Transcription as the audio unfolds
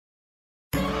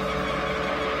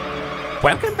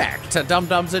Welcome back to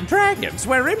Dum-Dums and Dragons,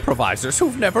 where improvisers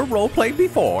who've never roleplayed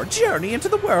before journey into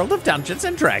the world of Dungeons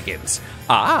and Dragons.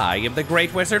 I am the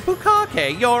Great Wizard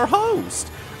Bukake, your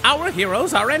host. Our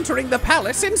heroes are entering the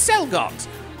palace in Selgaunt.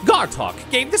 Gartok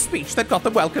gave the speech that got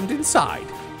them welcomed inside.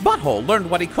 Butthole learned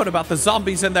what he could about the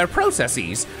zombies and their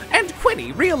processes, and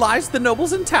Quinny realized the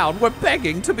nobles in town were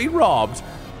begging to be robbed.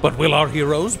 But will our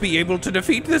heroes be able to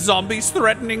defeat the zombies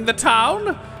threatening the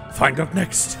town? Find out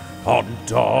next on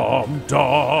Dum-Dums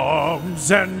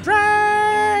and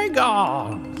Dragons.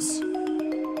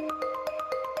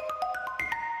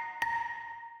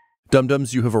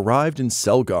 Dum-Dums, you have arrived in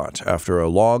Selgaunt after a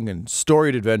long and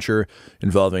storied adventure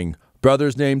involving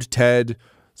brothers named Ted,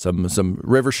 some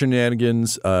river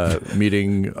shenanigans,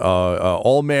 meeting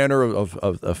all manner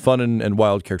of fun and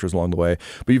wild characters along the way.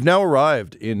 But you've now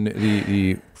arrived in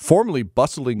the formerly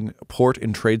bustling port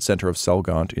and trade center of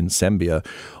Selgaunt in Sembia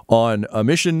on a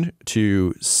mission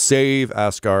to save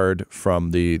Asgard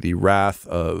from the wrath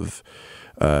of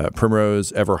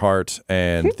Primrose, Everheart,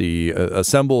 and the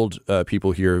assembled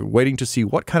people here waiting to see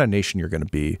what kind of nation you're going to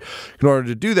be. In order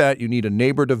to do that, you need a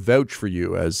neighbor to vouch for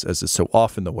you, as is so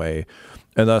often the way.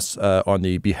 And thus, on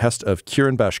the behest of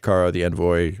Kiran Bashkara, the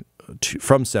envoy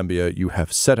from Sembia, you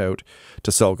have set out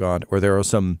to Selgaunt, where there are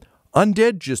some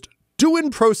undead just doing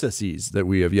processes that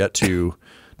we have yet to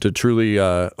truly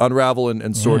unravel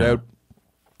and sort out.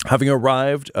 Having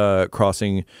arrived,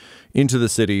 crossing into the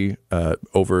city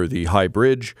over the high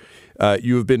bridge,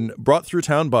 you have been brought through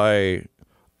town by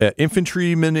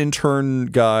infantryman intern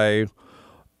guy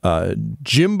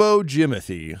Jimbo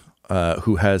Jimothy,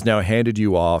 who has now handed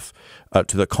you off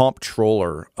to the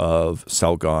Comptroller of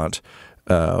Selgaunt,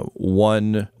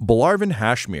 one Belarvin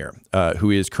Hashmir, who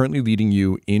is currently leading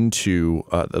you into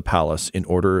the palace in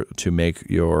order to make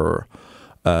your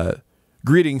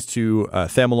greetings to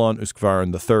Thamelon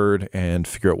Uskvaran III and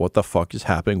figure out what the fuck is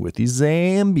happening with these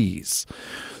zombies.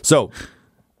 So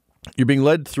you're being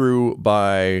led through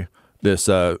by this,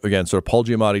 again, sort of Paul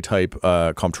Giamatti type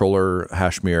Comptroller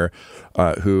Hashmir,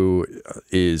 who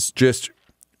is just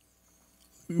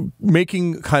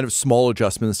making kind of small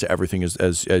adjustments to everything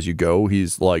as you go.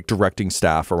 He's like directing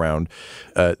staff around.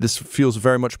 This feels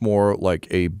very much more like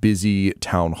a busy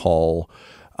town hall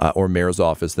or mayor's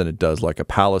office than it does like a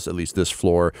palace, at least this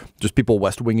floor. Just people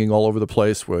west winging all over the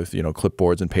place with,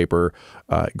 clipboards and paper,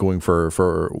 going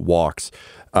for walks.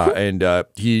 And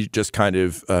he just kind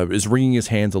of is wringing his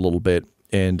hands a little bit,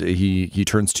 and he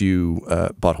turns to you,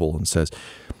 Butthole, and says,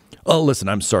 "Oh, listen,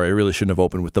 I'm sorry. I really shouldn't have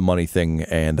opened with the money thing,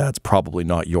 and that's probably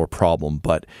not your problem,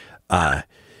 but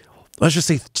let's just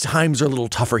say times are a little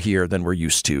tougher here than we're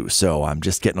used to, so I'm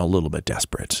just getting a little bit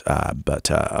desperate.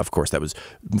 But of course, that was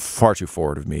far too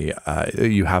forward of me.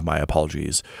 You have my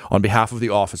apologies. On behalf of the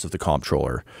Office of the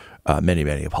Comptroller, many,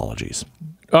 many apologies."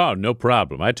 Oh, no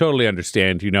problem. I totally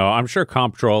understand. I'm sure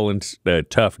comptrolling's a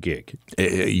tough gig.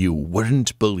 You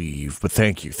wouldn't believe, but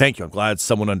thank you. Thank you. I'm glad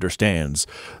someone understands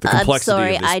the complexity I'm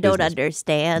sorry, of this I don't business.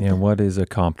 understand. And what is a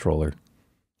comptroller?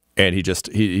 And he just,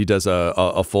 he does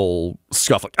a full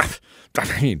scuff, like,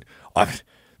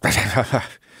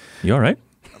 You all right?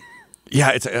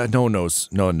 yeah, it's no one knows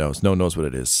what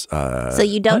it is. So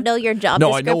you don't know your job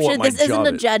No, I know description? what my This isn't job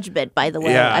a is. judgment, by the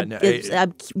way. Yeah,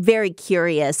 I'm very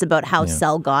curious about how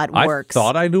Selgaunt works. I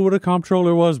thought I knew what a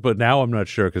comptroller was, but now I'm not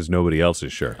sure because nobody else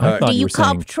is sure. I thought Do you were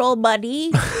saying- control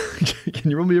money? Can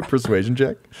you roll me a persuasion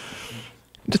check?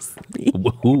 Just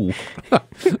Ooh.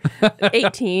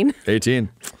 18. 18.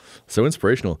 So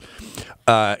inspirational.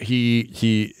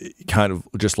 He kind of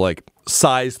just like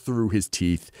sighs through his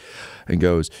teeth and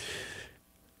goes,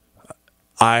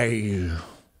 "I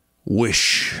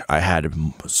wish I had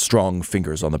strong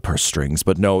fingers on the purse strings,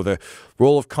 but no, the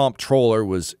role of comptroller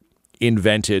was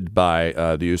invented by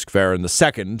the Uskvaran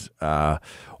II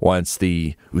once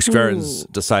the Uskvarans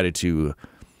decided to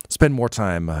spend more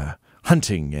time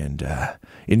hunting and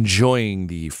enjoying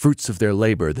the fruits of their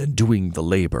labor than doing the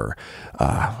labor.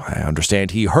 I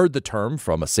understand he heard the term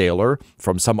from a sailor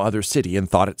from some other city and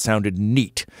thought it sounded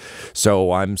neat.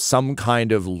 So I'm some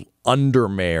kind of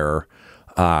undermare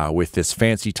with this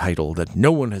fancy title that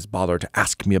no one has bothered to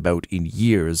ask me about in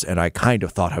years, and I kind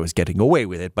of thought I was getting away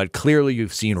with it, but clearly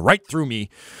you've seen right through me.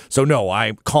 So no,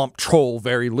 I control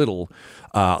very little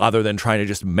other than trying to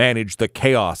just manage the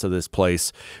chaos of this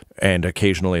place and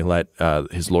occasionally let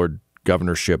his Lord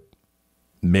Governorship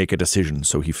make a decision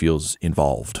so he feels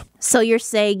involved." So you're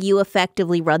saying you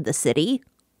effectively run the city?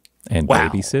 And Wow.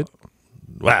 babysit?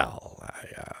 Well,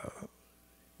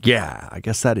 yeah, I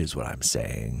guess that is what I'm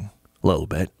saying. A little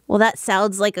bit. Well, that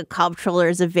sounds like a comptroller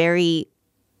is a very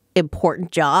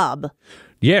important job.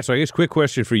 Yeah, so I guess quick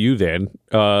question for you then.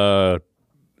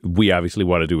 we obviously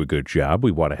want to do a good job.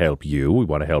 We want to help you. We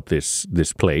want to help this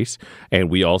place. And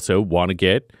we also want to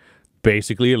get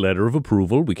basically a letter of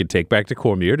approval we can take back to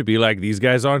Cormier to be like, these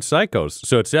guys aren't psychos.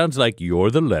 So it sounds like you're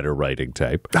the letter writing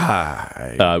type.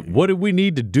 What do we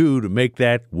need to do to make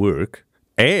that work?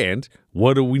 And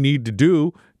what do we need to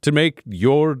do to make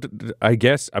your, I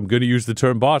guess I'm going to use the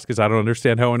term boss because I don't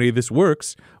understand how any of this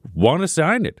works, want to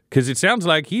sign it? Because it sounds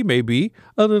like he may be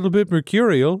a little bit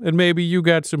mercurial and maybe you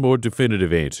got some more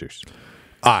definitive answers.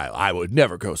 I would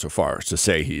never go so far as to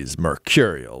say he's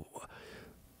mercurial.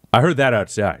 I heard that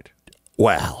outside.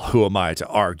 Well, who am I to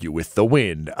argue with the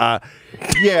wind?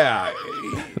 Yeah,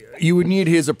 you would need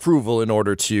his approval in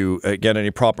order to get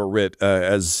any proper writ,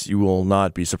 as you will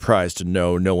not be surprised to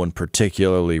know no one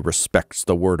particularly respects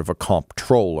the word of a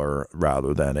comptroller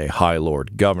rather than a high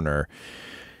lord governor.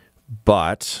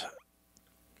 But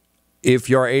if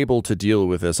you're able to deal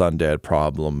with this undead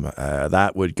problem,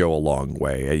 that would go a long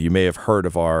way. You may have heard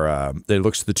of our, it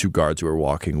looks to the two guards who are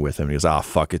walking with him. He goes,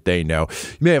 fuck it, they know.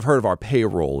 You may have heard of our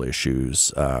payroll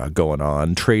issues going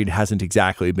on. Trade hasn't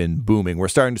exactly been booming. We're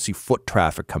starting to see foot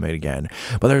traffic coming again,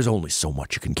 but there's only so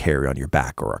much you can carry on your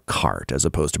back or a cart as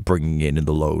opposed to bringing in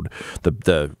the load,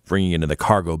 bringing in the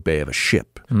cargo bay of a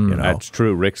ship. You know? That's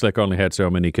true. Rick Slick only had so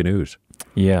many canoes.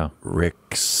 Yeah.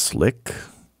 Rick Slick?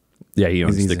 Yeah, he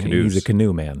owns He's the canoes. He's a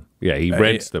canoe man. Yeah, he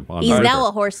rents them. On He's the now river.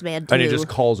 a horseman, too. And he just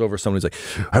calls over someone. He's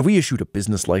like, "Have we issued a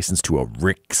business license to a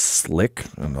Rick Slick?"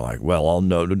 And they're like, "Well,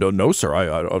 no, sir."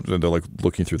 And they're like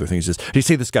looking through their things. Just, did you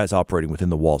say this guy's operating within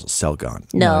the walls of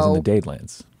Selgaunt? He's in No. the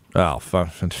Dadelands. Oh,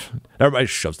 fuck. Everybody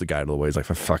shoves the guy out of the way. He's like,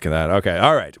 for fucking that. Okay,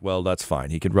 all right. Well, that's fine.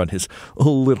 He can run his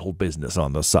little business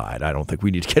on the side. I don't think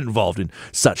we need to get involved in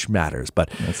such matters, but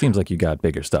It seems like you got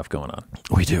bigger stuff going on.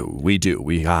 we do.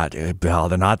 We got, well,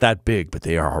 they're not that big, but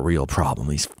they are a real problem.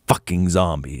 These fucking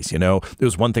zombies, you know? There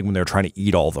was one thing when they were trying to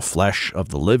eat all the flesh of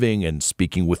the living and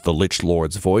speaking with the Lich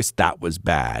Lord's voice, that was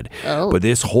bad. Oh. But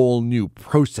this whole new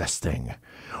process thing,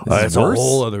 it's a worse?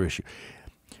 whole other issue.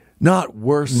 Not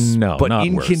worse, No, but not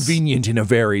worse. inconvenient in a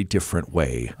very different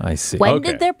way. I see. When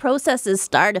Okay. did their processes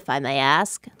start, if I may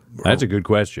ask? That's a good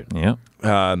question. Yeah.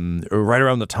 Right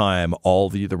around the time all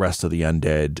the rest of the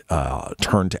undead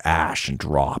turned to ash and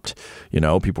dropped. You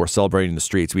know, people were celebrating in the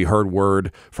streets. We heard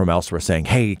word from elsewhere saying,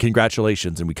 "Hey,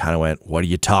 congratulations." And we kind of went, "What are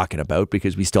you talking about?"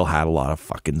 Because we still had a lot of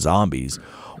fucking zombies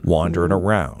wandering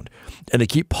around. And they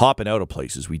keep popping out of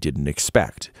places we didn't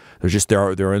expect.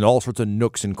 They're in all sorts of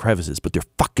nooks and crevices, but they're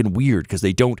fucking weird because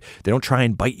they don't try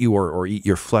and bite you or eat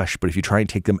your flesh. But if you try and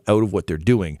take them out of what they're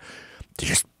doing, they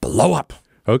just blow up.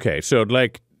 Okay, so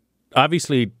like,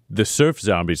 obviously the surf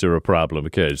zombies are a problem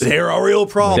because They're a real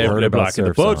problem. heard they're about blocking the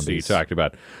surf boats that zombies. you talked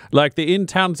about. Like the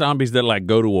in-town zombies that like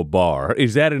go to a bar,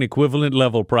 is that an equivalent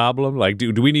level problem? Like,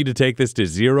 do we need to take this to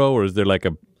zero, or is there like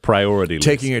a priority list?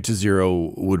 Taking it to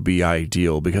zero would be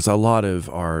ideal because a lot of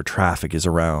our traffic is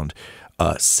around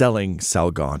selling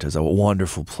Selgaunt as a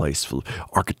wonderful place full of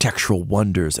architectural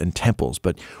wonders and temples.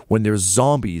 But when there's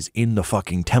zombies in the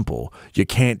fucking temple, you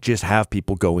can't just have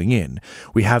people going in.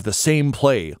 We have the same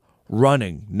play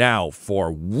running now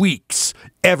for weeks.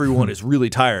 Everyone is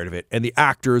really tired of it, and the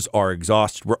actors are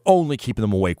exhausted. We're only keeping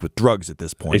them awake with drugs at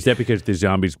this point. Is that because the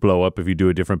zombies blow up if you do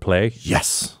a different play?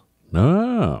 Yes.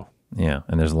 No. Yeah.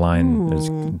 And there's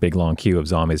a big long queue of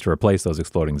zombies to replace those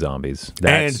exploding zombies.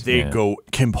 And they go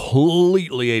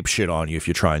completely apeshit on you if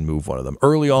you try and move one of them.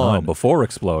 Early on, before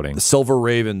exploding. the Silver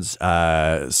Ravens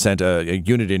sent a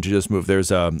unit in to just move.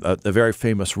 There's a very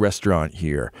famous restaurant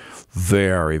here.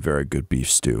 Very, very good beef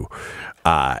stew.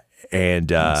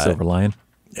 Silver Lion.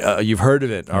 You've heard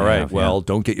of it. All right. Yeah. Well,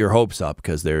 don't get your hopes up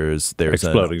because there's an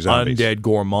Exploding zombies. undead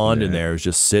gourmand in there who's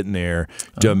just sitting there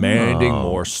demanding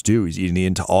more stew. He's eating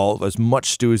into as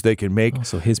much stew as they can make.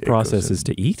 So his process is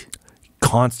to eat?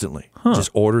 Constantly. Just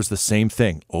orders the same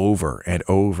thing over and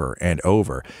over and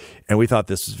over. And we thought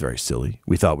this was very silly.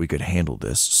 We thought we could handle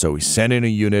this. So we sent in a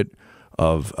unit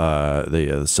of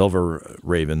the Silver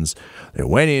Ravens. They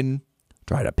went in,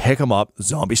 tried to pick him up. The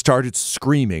zombie started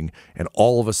screaming, and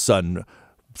all of a sudden,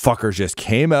 fuckers just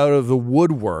came out of the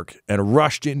woodwork and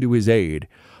rushed into his aid.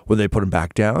 When they put him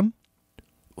back down,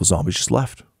 well, zombies just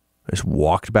left. They just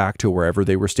walked back to wherever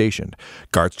they were stationed.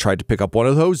 Guards tried to pick up one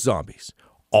of those zombies.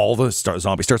 All the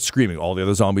zombies start screaming. All the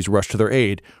other zombies rush to their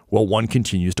aid. Well, one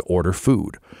continues to order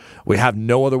food. We have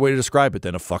no other way to describe it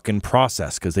than a fucking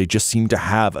process because they just seem to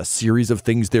have a series of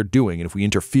things they're doing. And if we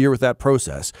interfere with that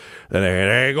process, then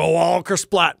they go all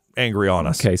kersplat angry on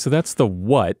us. Okay, so that's the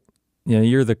what. You know,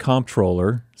 you're the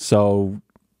comptroller. So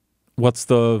what's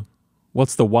the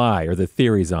what's the why or the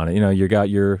theories on it? You got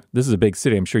this is a big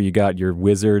city. I'm sure you got your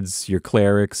wizards, your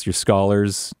clerics, your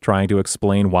scholars trying to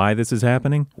explain why this is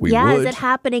happening. Is it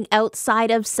happening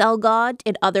outside of Selgaunt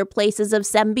in other places of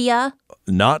Sembia?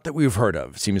 Not that we've heard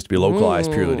of. Seems to be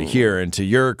localized purely to here. And to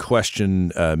your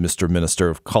question, Mr. Minister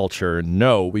of Culture,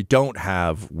 no, we don't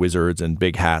have wizards and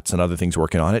big hats and other things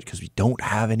working on it because we don't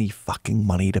have any fucking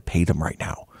money to pay them right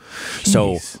now. Jeez.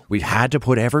 So we've had to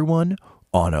put everyone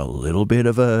on a little bit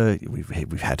of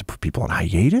we've had to put people on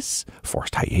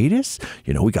forced hiatus.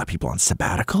 We got people on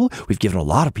sabbatical. We've given a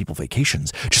lot of people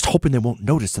vacations, just hoping they won't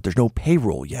notice that there's no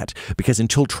payroll yet, because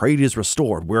until trade is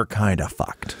restored, we're kind of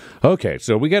fucked. Okay,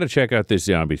 so we got to check out this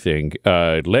zombie thing.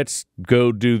 Let's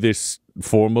go do this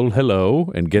formal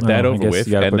hello and get that over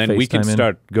with, and then we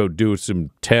can go do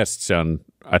some tests on.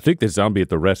 I think the zombie at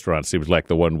the restaurant seems like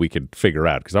the one we can figure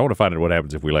out, because I want to find out what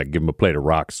happens if we give him a plate of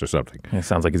rocks or something. It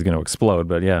sounds like he's going to explode,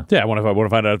 but yeah. Yeah, I want to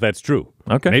find out if that's true.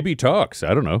 Okay. Maybe he talks.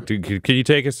 I don't know. Can you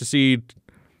take us to see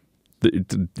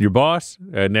your boss,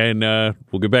 and then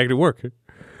we'll get back to work?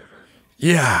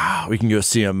 Yeah, we can go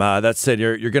see him. That said,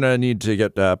 you're going to need to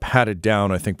get patted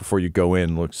down, I think, before you go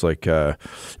in. Looks like you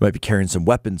might be carrying some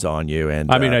weapons on you.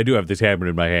 And I do have this hammer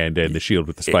in my hand and the shield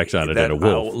with the spikes on it and a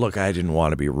wolf. Look, I didn't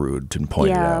want to be rude and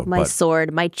point it out. Yeah, my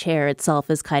sword, my chair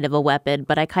itself is kind of a weapon,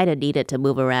 but I kind of need it to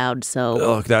move around. So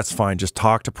look, that's fine. Just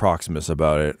talk to Proximus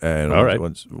about it. And all right.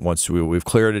 Once we've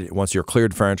cleared it, once you're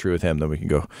cleared for entry with him, then we can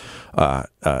go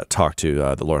talk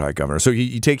to the Lord High Governor. So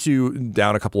he takes you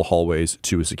down a couple of hallways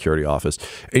to a security office.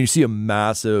 And you see a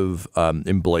massive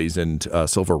emblazoned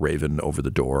silver raven over the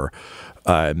door.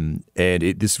 And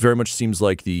this very much seems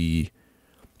like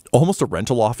almost a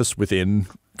rental office within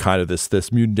kind of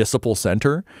this municipal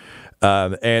center.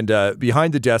 And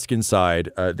behind the desk inside,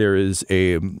 there is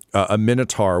a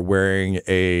minotaur wearing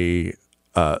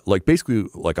basically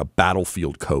like a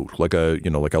battlefield coat, like a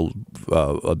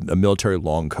military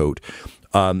long coat.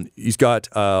 He's got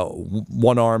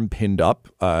one arm pinned up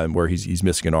where he's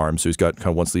missing an arm, so he's got kind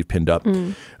of one sleeve pinned up.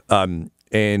 And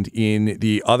in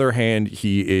the other hand,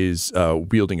 he is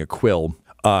wielding a quill.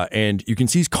 And you can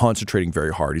see he's concentrating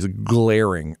very hard. He's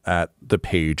glaring at the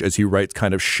page as he writes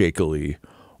kind of shakily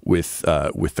with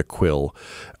the quill.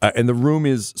 And the room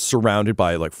is surrounded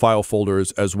by file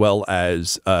folders as well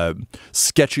as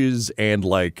sketches and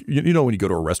when you go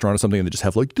to a restaurant or something and they just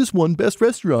have this one best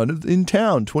restaurant in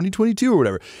town 2022 or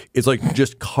whatever. It's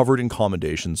just covered in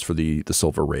commendations for the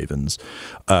Silver Ravens.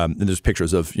 And there's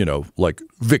pictures of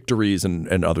victories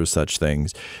and other such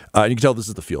things. And you can tell this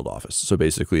is the field office. So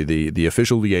basically the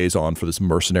official liaison for this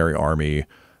mercenary army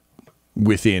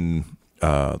within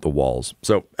the walls.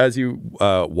 So as you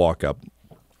walk up,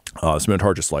 this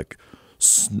Minotaur just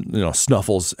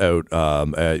snuffles out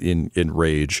in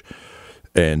rage,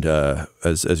 and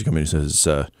as you come in, he says,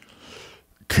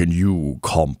 "Can you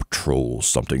control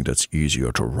something that's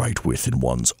easier to write with in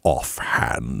one's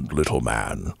offhand, little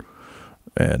man?"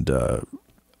 And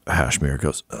Hashmir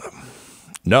goes,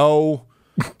 "No."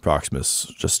 Proximus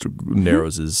just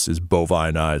narrows his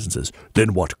bovine eyes and says,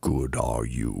 "Then what good are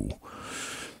you?"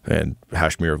 And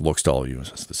Hashmir looks to all of you and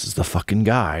says, "This is the fucking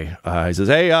guy." He says,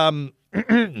 "Hey,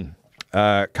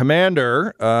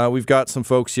 Commander, we've got some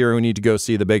folks here who need to go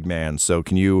see the big man. So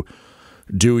can you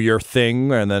do your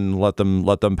thing and then let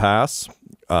them pass?"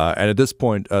 And at this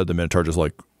point, the Minotaur just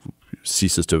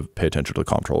ceases to pay attention to the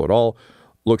Comptroller at all,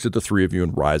 looks at the three of you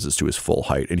and rises to his full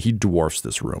height. And he dwarfs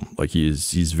this room.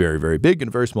 He's very, very big in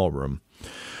a very small room.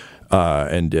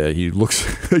 And he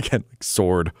looks, again,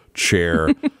 sword, chair,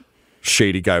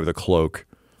 shady guy with a cloak,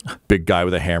 big guy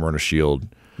with a hammer and a shield.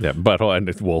 Yeah, Butthole and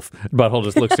Wolf. Butthole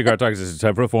just looks to Gartok and says, "It's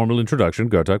time for a formal introduction.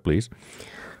 Gartok, please."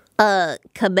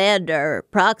 Commander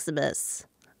Proximus,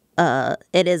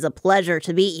 it is a pleasure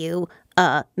to meet you.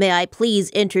 May I please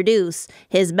introduce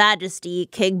His Majesty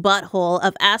King Butthole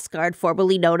of Asgard,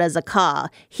 formerly known as Aka,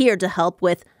 here to help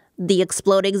with the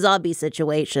exploding zombie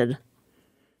situation.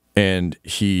 And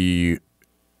he,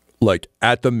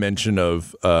 at the mention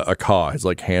of Aka, his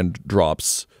hand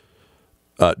drops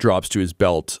to his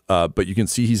belt, but you can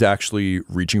see he's actually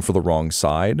reaching for the wrong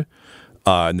side,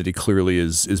 and that he clearly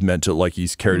is meant to,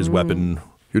 he's carried his weapon.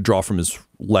 You draw from his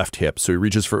left hip, so he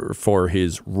reaches for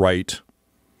his right.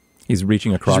 He's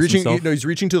reaching across himself? He's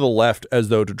reaching to the left as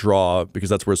though to draw, because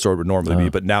that's where his sword would normally be,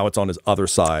 but now it's on his other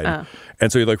side.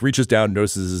 And so he reaches down,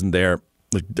 notices it isn't there,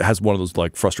 has one of those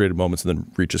frustrated moments, and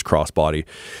then reaches crossbody.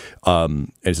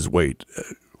 And he says, "Wait,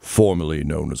 formerly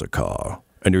known as Aka,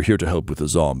 and you're here to help with the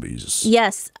zombies."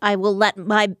 "Yes, I will let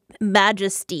my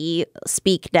Majesty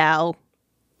speak now."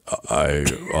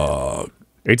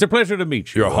 It's a pleasure to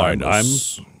meet you. Your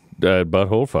Highness.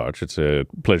 Butthole Farts. It's a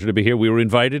pleasure to be here. We were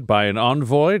invited by an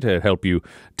envoy to help you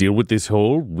deal with this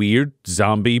whole weird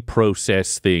zombie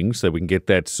process thing so that we can get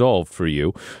that solved for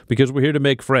you, because we're here to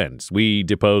make friends. We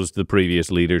deposed the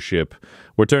previous leadership.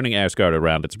 We're turning Asgard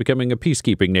around. It's becoming a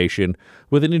peacekeeping nation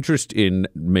with an interest in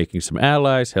making some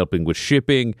allies, helping with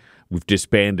shipping. We've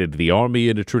disbanded the army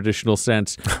in a traditional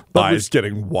sense. Eyes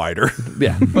getting wider.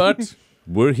 Yeah, but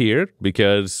we're here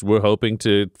because we're hoping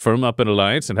to firm up an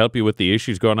alliance and help you with the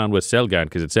issues going on with Selgaunt,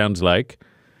 because it sounds like,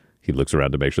 he looks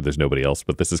around to make sure there's nobody else,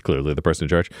 but this is clearly the person in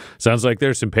charge. Sounds like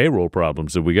there's some payroll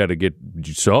problems that we got to get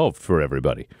solved for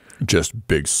everybody. Just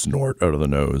big snort out of the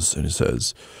nose, and he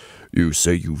says, "You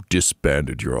say you've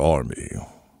disbanded your army.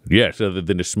 Yes, other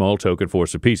than a small token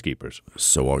force of peacekeepers.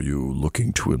 So are you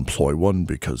looking to employ one?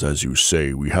 Because as you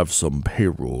say, we have some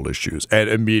payroll issues." And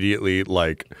immediately,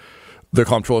 like, the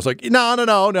comptroller's like, no, they're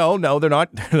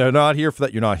not here for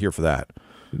that. You're not here for that.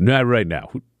 Not right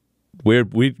now.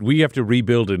 We have to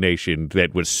rebuild a nation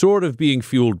that was sort of being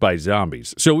fueled by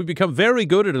zombies. So we've become very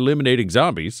good at eliminating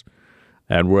zombies,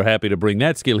 and we're happy to bring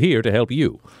that skill here to help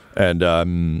you. And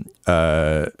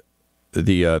the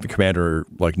commander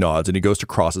like nods, and he goes to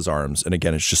cross his arms, and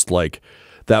again, it's just like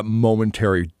that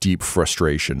momentary deep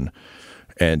frustration.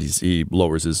 And he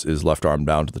lowers his left arm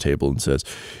down to the table and says,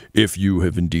 "If you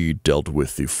have indeed dealt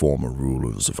with the former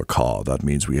rulers of Akar, that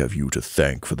means we have you to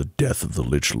thank for the death of the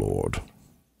Lich Lord."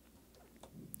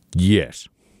 Yes.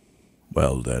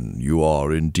 "Well, then, you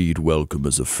are indeed welcome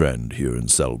as a friend here in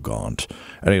Selgaunt."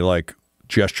 And he, like,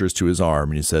 gestures to his arm,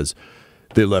 and he says,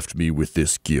 "They left me with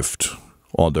this gift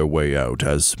on their way out,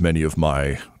 as many of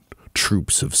my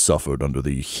troops have suffered under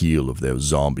the heel of their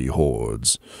zombie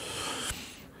hordes."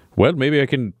 Well, maybe I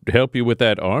can help you with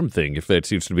that arm thing if that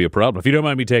seems to be a problem. If you don't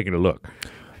mind me taking a look.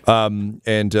 And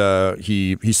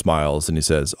he smiles and he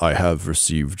says, "I have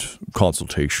received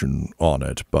consultation on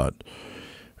it, but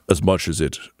as much as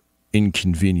it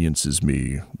inconveniences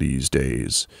me these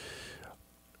days,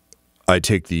 I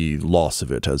take the loss of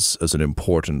it as an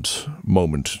important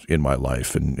moment in my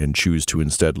life and choose to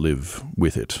instead live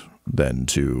with it than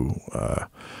to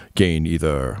gain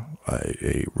either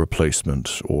a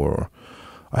replacement or..."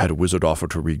 I had a wizard offer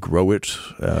to regrow it.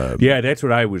 Yeah, that's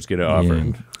what I was going to offer.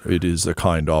 Yeah. It is a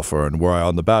kind offer, and were I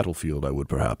on the battlefield, I would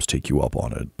perhaps take you up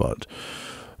on it. But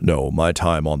no, my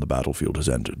time on the battlefield has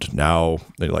ended. Now,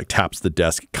 he like taps the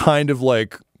desk, kind of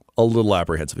like a little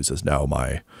apprehensive. He says, "Now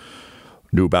my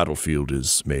new battlefield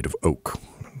is made of oak,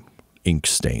 ink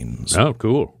stains." Oh,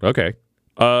 cool. Okay.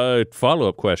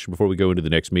 Follow-up question before we go into the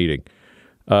next meeting.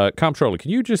 Comptroller, can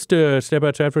you just step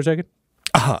outside for a second?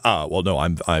 Well, no,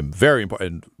 I'm very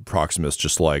important. Proximus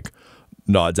just like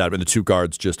nods at him, and the two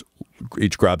guards just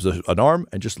each grabs an arm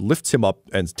and just lifts him up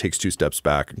and takes 2 steps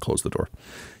back and closes the door.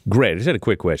 Great. I just had a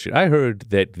quick question. I heard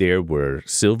that there were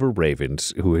silver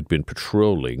ravens who had been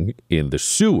patrolling in the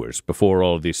sewers before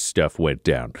all this stuff went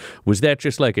down. Was that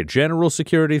just like a general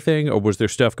security thing, or was there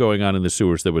stuff going on in the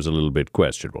sewers that was a little bit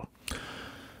questionable?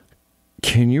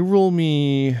 Can you roll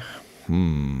me...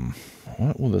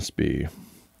 what will this be?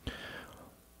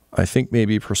 I think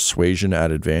maybe persuasion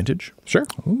at advantage. Sure.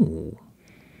 Ooh.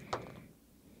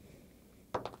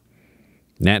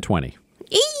 Nat 20.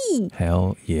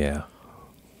 Hell yeah.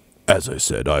 As I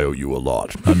said, I owe you a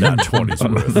lot. A nat 20's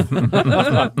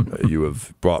worth. You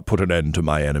have put an end to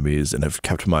my enemies and have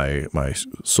kept my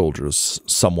soldiers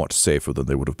somewhat safer than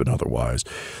they would have been otherwise.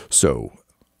 So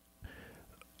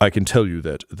I can tell you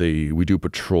that we do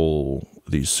patrol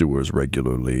these sewers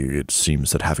regularly. It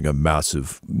seems that having a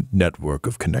massive network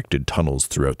of connected tunnels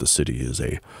throughout the city is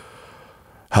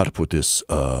how to put this,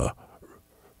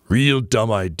 real dumb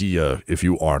idea if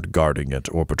you aren't guarding it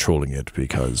or patrolling it,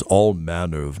 because all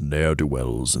manner of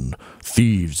ne'er-do-wells and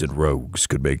thieves and rogues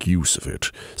could make use of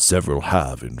it. Several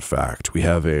have, in fact. We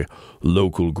have a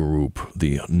local group,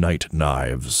 the Night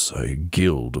Knives, a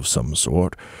guild of some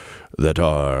sort, that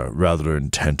are rather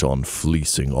intent on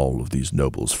fleecing all of these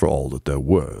nobles for all that they're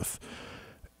worth.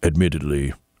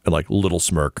 Admittedly, and like little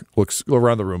smirk, looks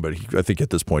around the room, but I think at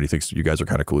this point he thinks you guys are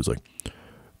kind of cool. He's like,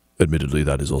 admittedly,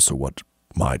 that is also what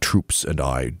my troops and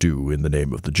I do in the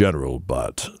name of the general,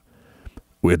 but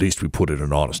at least we put in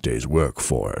an honest day's work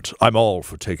for it. I'm all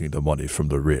for taking the money from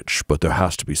the rich, but there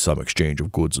has to be some exchange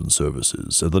of goods and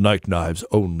services, and the Night Knives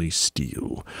only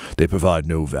steal. They provide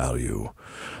no value.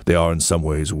 They are in some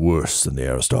ways worse than the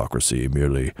aristocracy,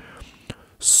 merely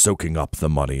soaking up the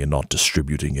money and not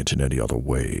distributing it in any other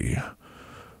way.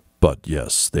 But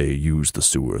yes, they use the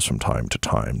sewers from time to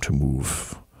time to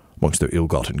move amongst their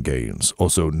ill-gotten gains.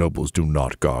 Also, nobles do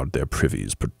not guard their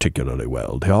privies particularly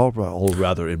well. They are all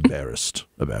rather embarrassed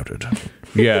about it.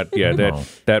 Yeah,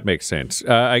 that makes sense.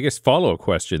 I guess follow-up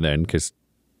question then, because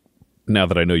now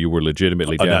that I know you were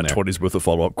legitimately down Nat there. 20's worth of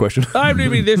follow-up question. I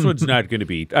mean, this one's not going to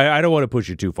be. I don't want to push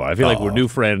you too far. I feel like we're new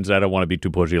friends. I don't want to be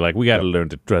too pushy. Like, we got to learn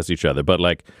to trust each other. But,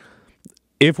 like,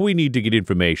 if we need to get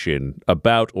information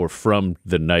about or from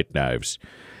the Night Knives,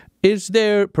 is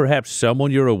there perhaps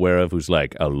someone you're aware of who's,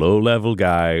 like, a low-level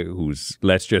guy who's,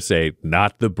 let's just say,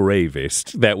 not the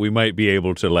bravest, that we might be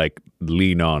able to, like,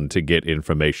 lean on to get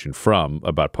information from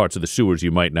about parts of the sewers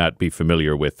you might not be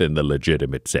familiar with in the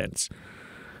legitimate sense?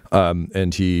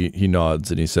 And he nods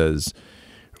and he says,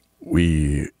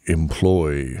 we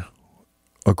employ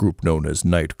a group known as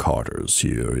Night Carters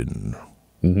here in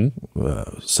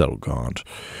Selgaunt.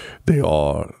 They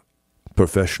are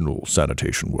professional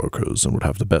sanitation workers and would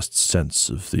have the best sense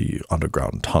of the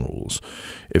underground tunnels.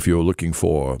 If you're looking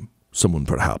for someone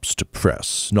perhaps to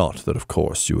press, not that, of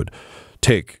course, you would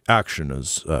take action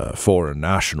as foreign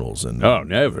nationals. And Oh,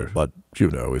 never. But, you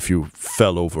know, if you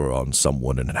fell over on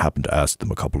someone and happened to ask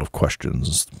them a couple of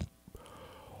questions,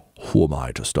 who am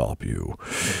I to stop you?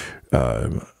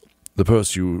 The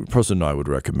person I would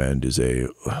recommend is a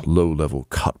low-level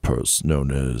cut purse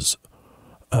known as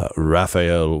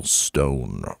Raphael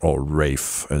Stone, or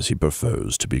Rafe, as he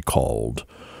prefers to be called.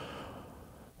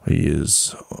 He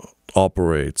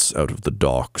operates out of the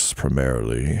docks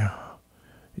primarily.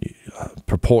 He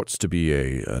purports to be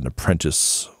an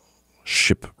apprentice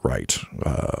shipwright.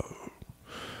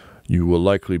 You will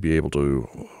likely be able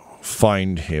to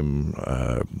find him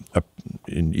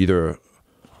in either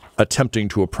attempting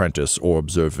to apprentice or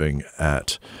observing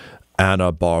at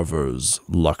Anna Barver's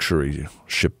luxury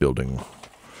shipbuilding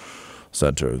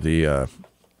center. The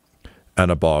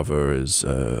Anna Barver is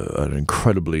an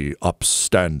incredibly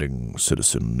upstanding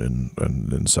citizen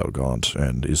in Selgaunt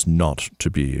and is not to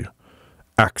be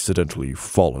accidentally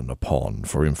fallen upon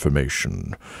for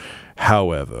information.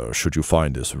 However, should you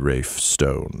find this Rafe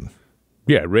Stone...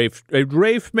 Yeah, Rafe,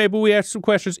 maybe we ask some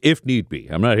questions if need be.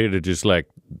 I'm not here to just, like,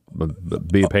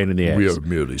 be a pain in the ass. We are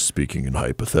merely speaking in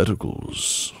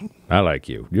hypotheticals. I like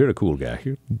you. You're a cool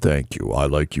guy. Thank you. I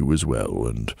like you as well,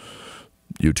 and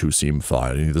you two seem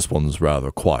fine. This one's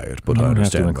rather quiet, but You I don't have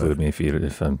understand. to include me if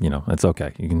it's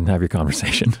okay. You can have your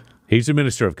conversation. He's the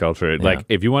minister of culture. Yeah. Like,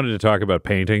 if you wanted to talk about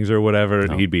paintings or whatever,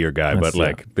 he'd be your guy. But, That's-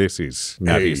 like, this is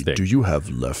not his thing. Do you have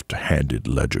left-handed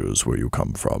ledgers where you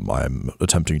come from? I'm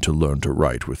attempting to learn to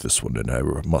write with this one, and I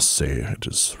must say it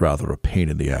is rather a pain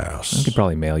in the I ass. could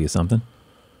probably mail you something.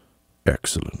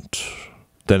 Excellent.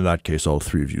 Then in that case, all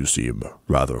three of you seem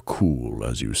rather cool,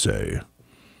 as you say.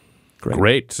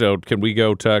 Great. So can we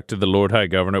go talk to the Lord High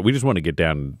Governor? We just want to get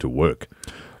down to work.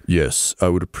 Yes, I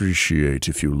would appreciate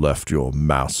if you left your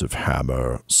massive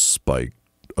hammer spike.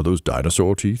 Are those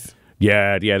dinosaur teeth?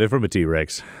 Yeah, they're from a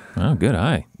T-Rex. Oh, good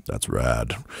eye. That's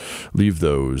rad. Leave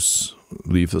those.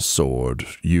 Leave the sword.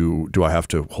 Do I have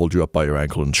to hold you up by your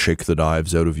ankle and shake the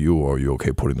knives out of you, or are you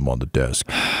okay putting them on the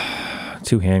desk?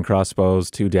 2 hand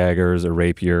crossbows, 2 daggers, a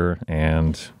rapier,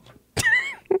 and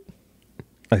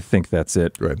I think that's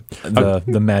it. Right.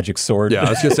 The magic sword. Yeah, I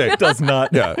was gonna say does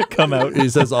not come out. He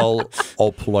says I'll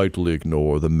politely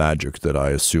ignore the magic that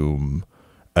I assume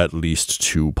at least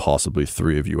 2, possibly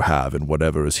 3 of you have, and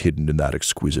whatever is hidden in that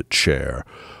exquisite chair.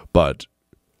 But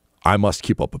I must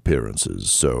keep up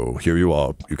appearances, so here you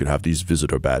are. You can have these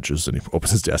visitor badges. And he opens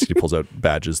his desk and he pulls out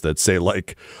badges that say,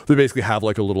 like, they basically have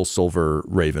like a little silver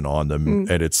raven on them,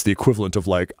 and it's the equivalent of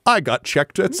like, I got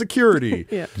checked at security.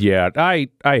 Yeah, I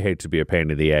hate to be a pain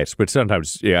in the ass, but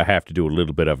sometimes I have to do a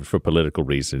little bit of it for political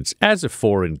reasons. As a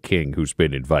foreign king who's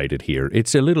been invited here,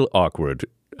 it's a little awkward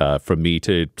for me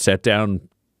to set down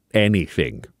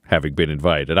anything having been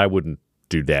invited. I wouldn't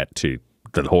do that to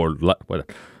the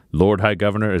Lord High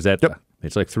Governor. Is that? Yep.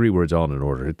 It's like 3 words all in an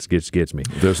order. It gets me.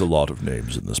 There's a lot of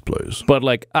names in this place. But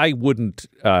like, I wouldn't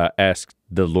ask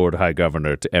the Lord High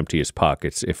Governor to empty his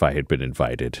pockets if I had been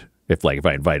invited. If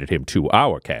I invited him to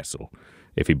our castle.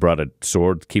 If he brought a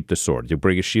sword, keep the sword. You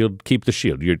bring a shield, keep the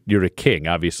shield. You're a king.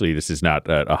 Obviously, this is not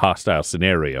a hostile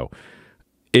scenario.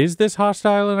 Is this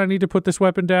hostile and I need to put this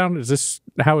weapon down? Is this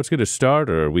how it's going to start,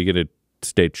 or are we going to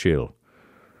stay chill?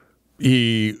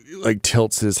 He like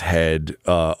tilts his head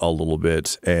a little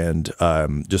bit and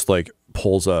just like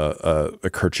pulls a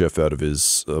kerchief out of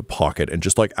his pocket and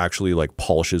just like actually like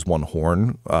polishes one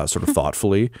horn sort of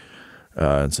thoughtfully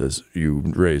and says, "You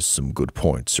raised some good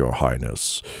points, Your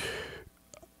Highness.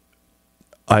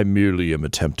 I merely am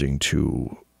attempting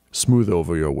to smooth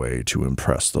over your way to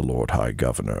impress the Lord High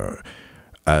Governor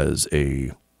as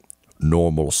a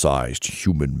normal-sized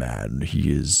human man.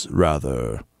 He is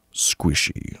rather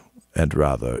squishy and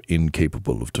rather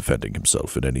incapable of defending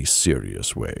himself in any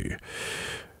serious way.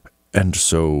 And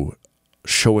so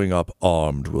showing up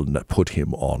armed will put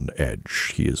him on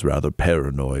edge. He is rather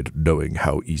paranoid, knowing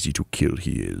how easy to kill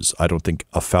he is. I don't think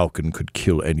a falcon could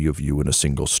kill any of you in a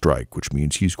single strike, which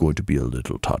means he's going to be a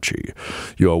little touchy.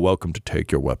 You are welcome to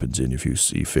take your weapons in if you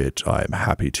see fit. I am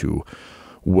happy to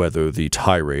weather the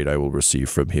tirade I will receive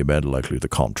from him and likely the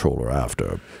Comptroller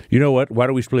after. You know what? Why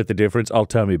don't we split the difference? I'll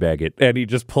tummy bag it. And he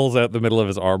just pulls out the middle of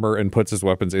his armor and puts his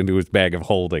weapons into his bag of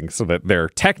holding so that they're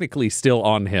technically still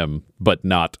on him, but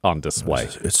not on display.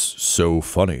 It's so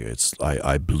funny.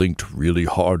 I blinked really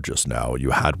hard just now.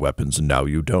 You had weapons and now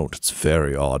you don't. It's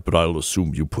very odd, but I'll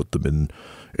assume you put them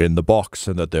in the box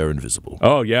and that they're invisible.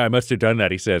 Oh, yeah, I must have done that,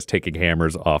 he says, taking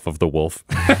hammers off of the wolf,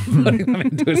 putting them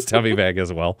into his tummy bag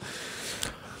as well.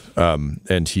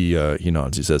 And he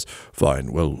nods. He says,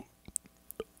 "Fine. Well,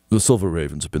 the Silver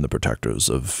Ravens have been the protectors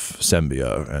of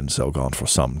Sembia and Selgaunt for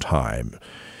some time.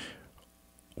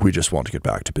 We just want to get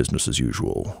back to business as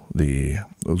usual. The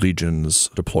legions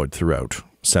deployed throughout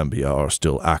Sembia are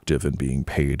still active and being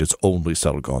paid. It's only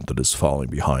Selgaunt that is falling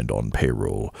behind on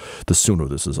payroll. The sooner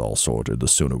this is all sorted, the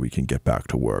sooner we can get back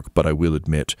to work. But I will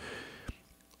admit,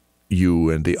 you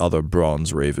and the other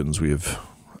Bronze Ravens we have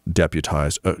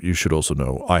deputized, you should also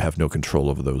know, I have no control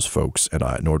over those folks, and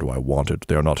nor do I want it.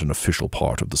 They are not an official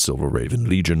part of the Silver Raven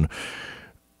Legion.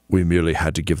 We merely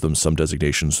had to give them some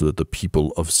designation so that the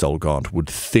people of Selgaunt would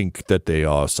think that they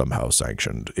are somehow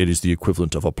sanctioned. It is the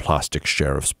equivalent of a plastic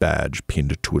sheriff's badge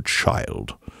pinned to a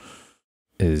child."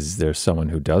 Is there someone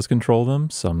who does control them?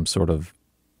 Some sort of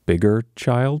bigger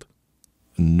child?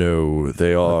 No,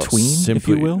 they are A tween,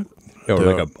 simply, if you will? Or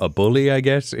like a bully, I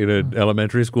guess, in an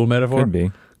elementary school metaphor? Could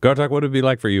be. Gartok, what would it be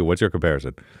like for you? What's your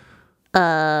comparison?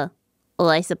 Well,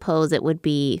 I suppose it would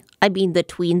be, the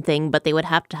tween thing, but they would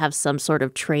have to have some sort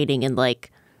of training in,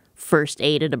 like, first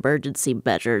aid and emergency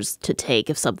measures to take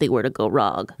if something were to go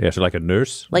wrong. Yeah, so like a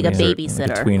nurse? Like a Like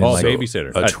babysitter. a tween Oh, and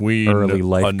babysitter. a tween, early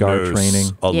lifeguard a nurse,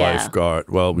 training. a Yeah. lifeguard.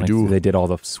 Well, we Like, do. They did all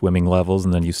the swimming levels,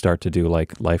 and then you start to do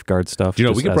like lifeguard stuff. You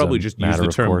know, just we could as a probably just use matter the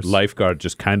of term course. lifeguard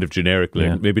just kind of generically.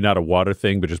 Yeah. Maybe not a water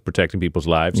thing, but just protecting people's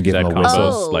lives. You give That them a comes whistle.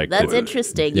 us, Oh, like, that's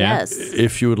interesting, Yeah. yes.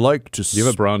 If you would like to, Do you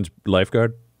have a bronze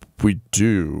lifeguard? we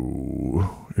do.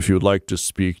 If you would like to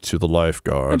speak to the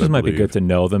lifeguard, It just I might be believe. good to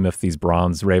know them if these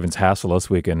Bronze Ravens hassle us.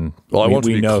 We can. Well, I want to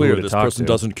we be know clear. who to This talk person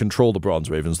to. doesn't control the Bronze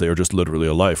Ravens. They are just literally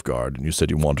a lifeguard. And you said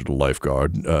you wanted a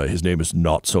lifeguard. His name is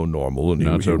Not So Normal, and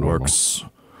Not he So Normal. works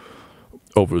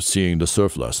overseeing the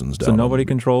surf lessons down. So nobody on-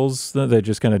 controls them? They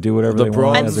just kind of do whatever The they Bronze-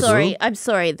 want I'm as a sorry. group? I'm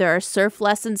sorry. There are surf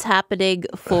lessons happening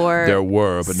for There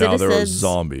were, but now there are citizens.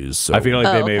 zombies. So. I feel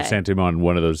like they Oh, may have okay. sent him on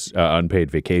one of those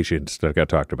unpaid vacations that got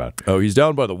talked about. Oh, he's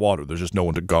down by the water. There's just no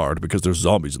one to guard because there's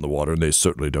zombies in the water, and they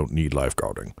certainly don't need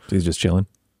lifeguarding. So he's just chilling.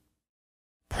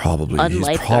 Probably, he's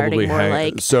Unlifeguarding, probably more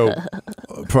like. So,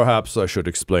 perhaps I should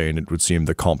explain. It would seem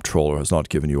the Comptroller has not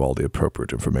given you all the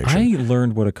appropriate information. I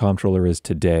learned what a comptroller is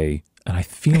today, and I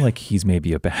feel like he's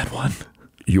maybe a bad one.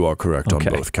 You are correct Okay.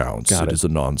 on both counts. Got It it. is a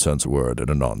nonsense word and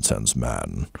a nonsense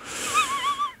man.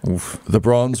 The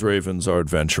Bronze Ravens are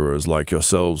adventurers like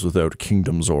yourselves without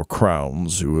kingdoms or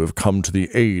crowns who have come to the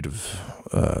aid of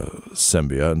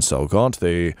Sembia and Selgaunt.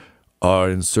 They are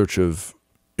in search of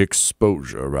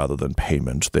exposure rather than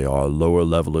payment. They are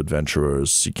lower-level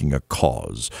adventurers seeking a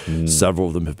cause. Several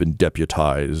of them have been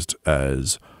deputized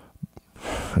as,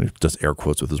 he does air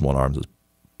quotes with his one arm, as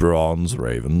Bronze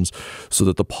Ravens, so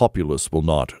that the populace will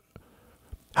not,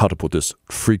 how to put this,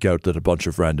 freak out that a bunch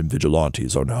of random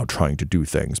vigilantes are now trying to do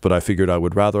things. But I figured I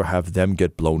would rather have them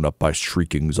get blown up by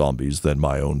shrieking zombies than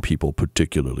my own people,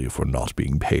 particularly if we're not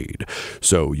being paid.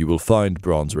 So you will find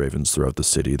Bronze Ravens throughout the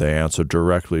city. They answer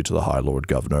directly to the High Lord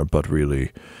Governor, but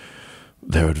really,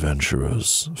 they're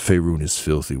adventurers. Faerun is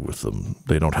filthy with them.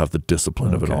 They don't have the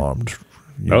discipline of an Okay. armed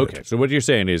unit. Okay, so what you're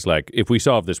saying is, like, if we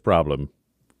solve this problem,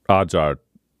 odds are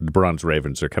the Bronze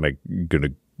Ravens are kind of going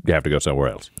to have to go somewhere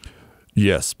else.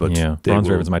 Yes, but Yeah, they Bronze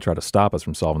will- Ravens might try to stop us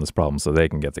from solving this problem so they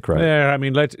can get the credit. Yeah, I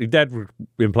mean, that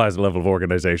implies a level of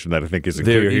organization that I think isn't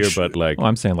They're clear here, each- but like, Well,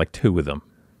 I'm saying like two of them.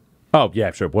 oh,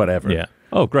 yeah, sure, whatever. Yeah.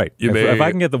 Oh, great. You If may- I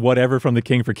can get the whatever from the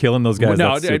king for killing those guys,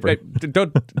 no, that's super.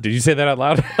 don't. Did you say that out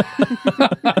loud?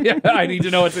 Yeah, I need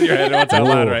to know what's in your head and what's out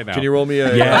loud right now. Can you roll me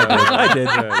a... Yeah, I did.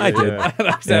 I did.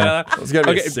 It's got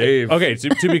to be a save. Okay, so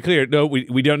to be clear, no,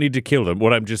 we don't need to kill them.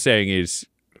 What I'm just saying is,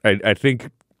 I think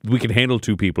we can handle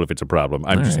two people if it's a problem.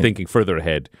 I'm just right. thinking further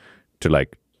ahead to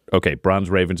like, okay, Bronze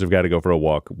Ravens have got to go for a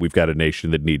walk. We've got a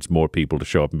nation that needs more people to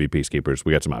show up and be peacekeepers.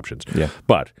 We got some options. Yeah.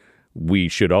 But we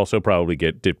should also probably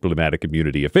get diplomatic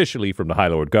immunity officially from the High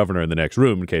Lord Governor in the next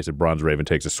room in case a Bronze Raven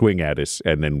takes a swing at us,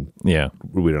 and then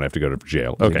we don't have to go to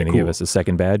jail. Okay, going to give us a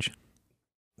second badge?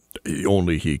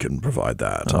 Only he can provide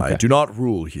that. Okay. I do not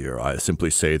rule here. I simply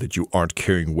say that you aren't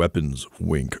carrying weapons,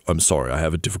 wink. I'm sorry, I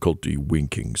have a difficulty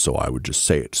winking, so I would just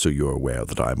say it so you're aware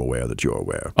that I'm aware that you're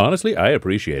aware. Honestly, I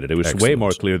appreciate it. It was way Excellent.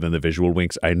 more clear than the visual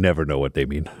winks. I never know what they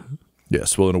mean.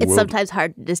 Yes, well, in a It's world... sometimes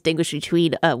hard to distinguish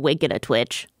between a wink and a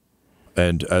twitch.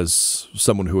 And as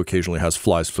someone who occasionally has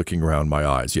flies flicking around my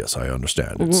eyes, yes, I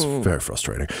understand. It's very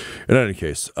frustrating. In any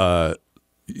case,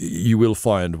 you will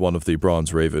find one of the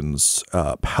Bronze Ravens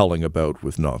palling about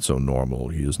with Not So Normal.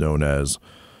 He is known as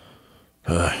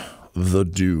the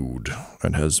Dude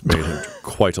and has made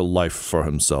quite a life for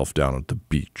himself down at the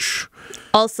beach.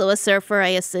 Also a surfer, I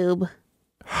assume.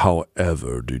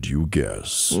 However, did you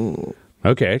guess?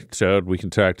 Okay, so we can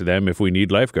talk to them if we need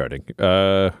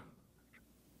lifeguarding.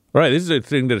 All right, this is a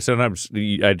thing that sometimes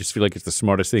I just feel like it's the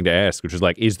smartest thing to ask, which is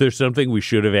like, is there something we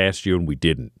should have asked you and we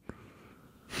didn't?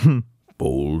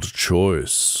 Bold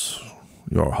choice,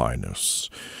 Your Highness.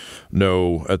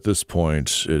 No, at this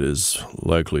point, it is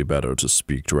likely better to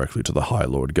speak directly to the High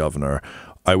Lord Governor.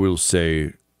 I will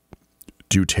say,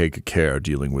 do take care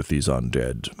dealing with these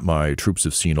undead. My troops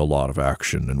have seen a lot of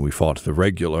action, and we fought the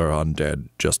regular undead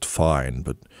just fine,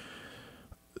 but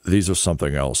these are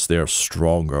something else. They are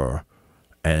stronger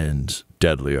and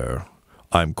deadlier.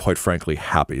 I'm quite frankly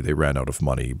happy they ran out of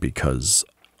money because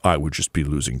I would just be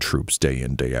losing troops day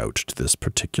in, day out to this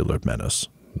particular menace.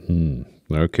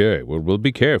 Okay, well, we'll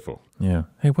be careful. Yeah.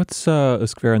 Hey, what's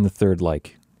Uskvar and the Third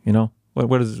like? You know, what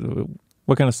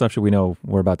kind of stuff should we know?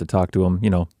 We're about to talk to him.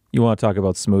 You know, you want to talk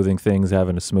about smoothing things,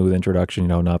 having a smooth introduction, you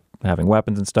know, not having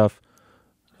weapons and stuff.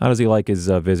 How does he like his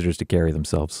visitors to carry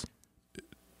themselves?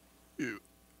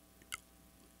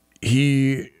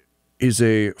 He is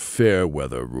a fair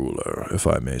weather ruler, if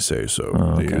I may say so.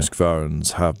 Okay. The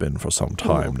Uskvarans have been for some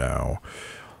time now.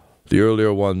 The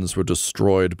earlier ones were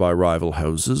destroyed by rival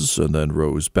houses and then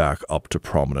rose back up to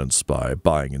prominence by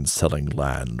buying and selling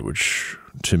land, which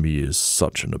to me is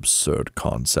such an absurd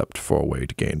concept for a way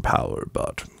to gain power,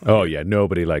 but... Oh, yeah,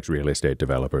 nobody likes real estate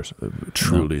developers.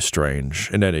 Truly strange.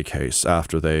 In any case,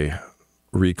 after they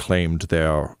reclaimed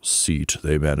their seat,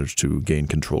 they managed to gain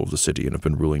control of the city and have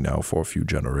been ruling now for a few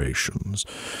generations.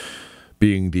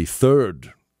 Being the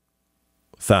third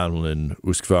Thanlin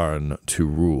Uskvaran to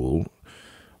rule,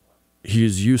 he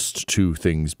is used to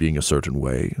things being a certain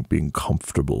way, being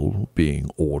comfortable, being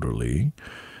orderly.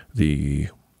 The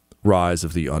rise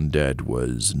of the undead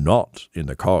was not in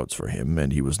the cards for him,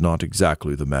 and he was not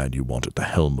exactly the man you want at the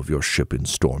helm of your ship in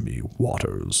stormy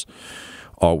waters.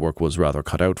 Our work was rather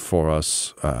cut out for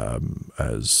us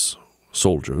as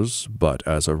soldiers, but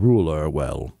as a ruler,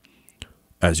 well,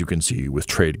 as you can see, with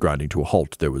trade grinding to a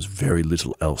halt, there was very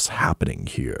little else happening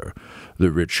here.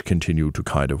 The rich continued to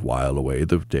kind of while away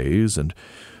the days, and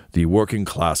the working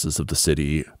classes of the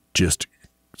city just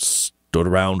stood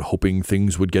around hoping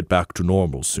things would get back to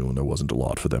normal soon. There wasn't a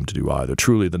lot for them to do either.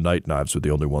 Truly, the Night Knives were the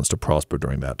only ones to prosper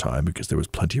during that time because there was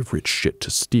plenty of rich shit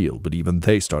to steal, but even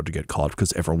they started to get caught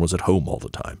because everyone was at home all the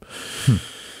time.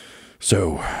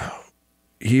 So,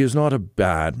 he is not a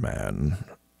bad man,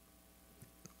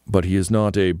 but he is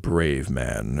not a brave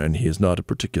man, and he is not a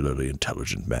particularly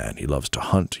intelligent man. He loves to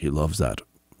hunt. He loves that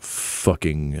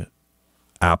fucking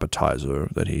appetizer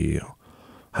that he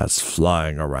has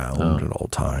flying around at all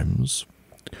times.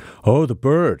 Oh, the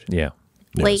bird. Yeah.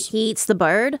 Yes. Wait, he eats the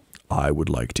bird? I would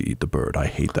like to eat the bird. I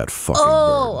hate that fucking bird.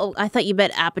 Oh, I thought you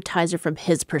meant appetizer from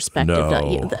his perspective.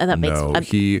 No, that makes no,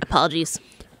 apologies.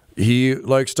 He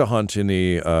likes to hunt in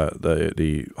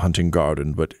the hunting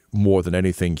garden, but more than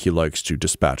anything, he likes to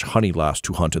dispatch Honeylass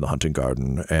to hunt in the hunting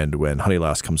garden. And when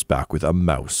Honeylass comes back with a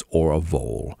mouse or a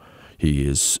vole, he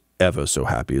is ever so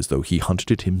happy as though he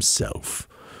hunted it himself.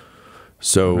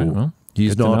 So Right, well,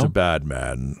 he's good to not know. a bad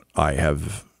man. I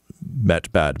have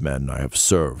met bad men. I have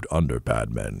served under bad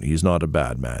men. He's not a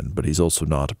bad man, but he's also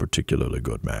not a particularly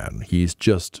good man. He's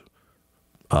just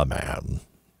a man.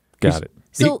 Got it.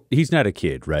 So He's not a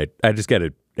kid, right? I just got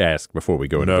to ask before we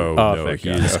go into No, thank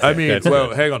he God. is. Okay, I mean, that's well,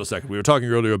 good. hang on a second. We were talking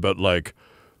earlier about, like,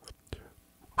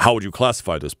 how would you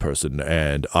classify this person?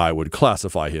 And I would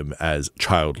classify him as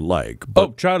childlike. But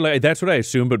Oh, childlike, that's what I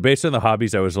assumed, but based on the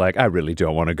hobbies, I was like, I really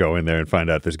don't want to go in there and find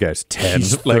out this guy's 10.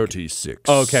 he's Like, 36.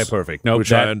 okay, perfect. No,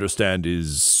 which I understand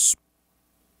is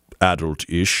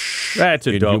adult-ish. that's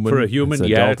adult. inhuman. For a human, It's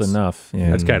yeah. adult enough.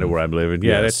 Yeah. That's kind of where I'm living.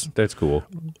 Yeah, Yes. that's cool.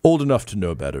 Old enough to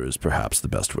know better is perhaps the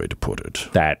best way to put it.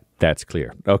 That's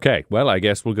clear. Okay, well, I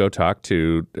guess we'll go talk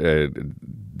to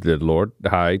the Lord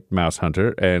High Mouse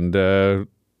Hunter, and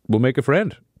we'll make a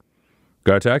friend.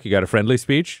 Gartok, you got a friendly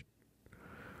speech?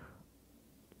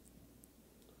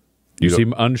 You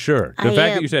seem unsure. The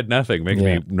fact that you said nothing makes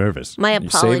me nervous. My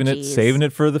apologies. You're saving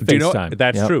it for the FaceTime.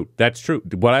 That's true. That's true.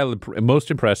 What I'm most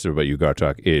impressive about you,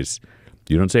 Gartok, is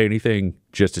you don't say anything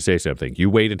just to say something. You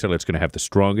wait until it's going to have the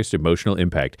strongest emotional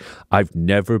impact. I've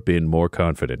never been more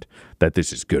confident that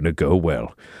this is going to go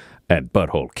well. And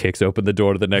Butthole kicks open the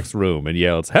door to the next room and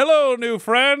yells, "Hello, new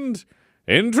friend!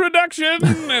 Introduction!"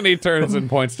 And he turns and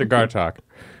points to Gartok.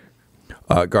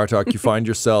 Gartok, you find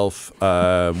yourself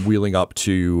wheeling up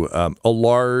to a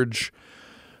large...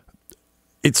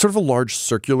 It's sort of a large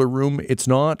circular room. It's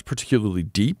not particularly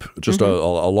deep, just a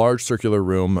large circular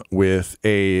room with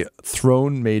a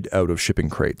throne made out of shipping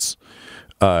crates.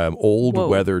 Old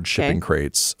weathered shipping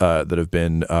crates that have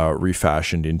been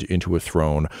refashioned into a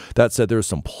throne. That said, there's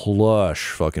some plush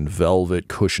fucking velvet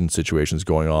cushion situations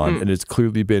going on, and it's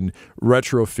clearly been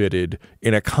retrofitted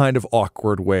in a kind of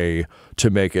awkward way to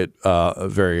make it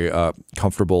very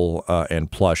comfortable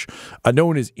and plush. No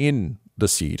one is in the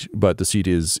seat, but the seat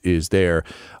is there.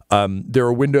 There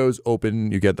are windows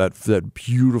open. You get that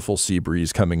beautiful sea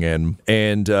breeze coming in,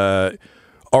 and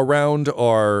around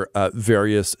are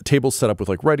various tables set up with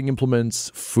like writing implements,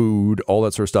 food, all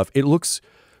that sort of stuff. It looks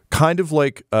kind of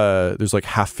like there's like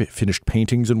half-finished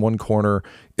paintings in one corner.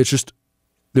 It's just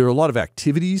there are a lot of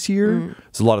activities here.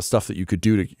 There's a lot of stuff that you could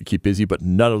do to keep busy, but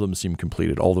none of them seem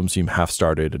completed. All of them seem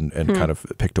half-started and kind of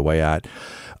picked away at.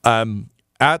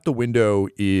 At the window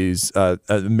is a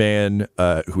man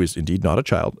who is indeed not a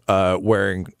child,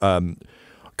 wearing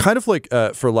kind of like,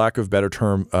 for lack of a better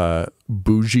term,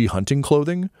 bougie hunting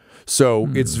clothing. So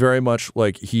it's very much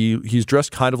like he's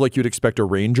dressed kind of like you'd expect a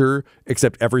ranger,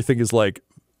 except everything is like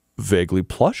vaguely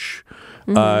plush.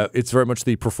 It's very much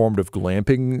the performative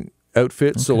glamping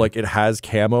outfit. So like it has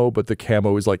camo, but the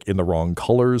camo is like in the wrong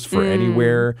colors for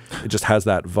anywhere. It just has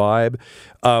that vibe.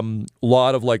 A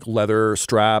lot of like leather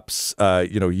straps.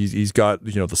 He's got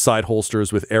the side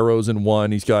holsters with arrows in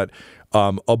one. He's got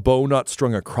a bow not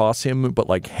strung across him, but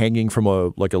like hanging from a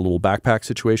little backpack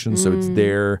situation. So it's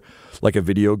there like a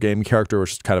video game character,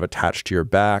 which is kind of attached to your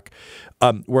back.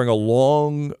 Wearing a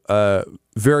long,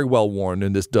 very well worn,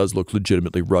 and this does look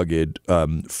legitimately rugged,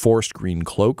 forest green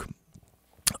cloak.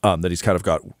 That he's kind of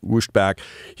got whooshed back.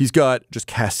 He's got just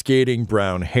cascading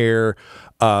brown hair.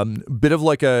 Bit of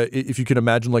like if you can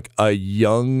imagine like a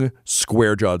young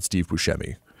square-jawed Steve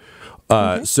Buscemi.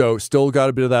 So still got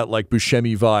a bit of that like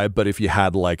Buscemi vibe, but if you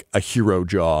had like a hero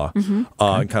jaw and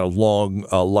kind of long,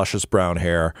 luscious brown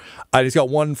hair. And he's got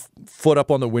one foot up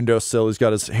on the windowsill. He's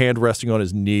got his hand resting on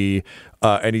his knee,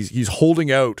 and he's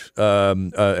holding out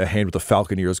a hand with a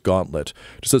falconer's gauntlet.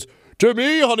 Just says, "To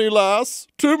me, honey lass,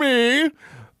 to me."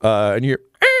 And you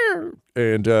hear,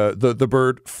 and the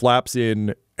bird flaps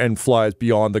in and flies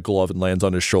beyond the glove and lands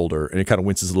on his shoulder. And he kind of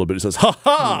winces a little bit. He says, "Ha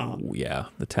ha! Oh, yeah,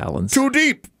 the talons. Too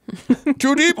deep.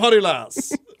 Too deep, honey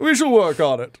lass. We shall work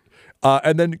on it."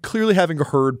 And then clearly having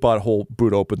heard Butthole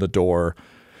boot open the door,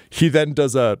 he then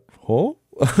does a, "Huh?"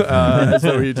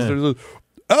 So he just says,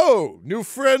 "Oh, new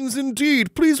friends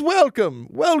indeed. Please welcome.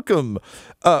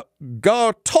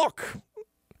 Gartok.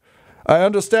 I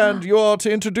understand you are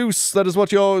to introduce, that is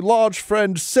what your large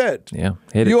friend said. Yeah,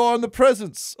 hit it. You are in the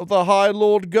presence of the High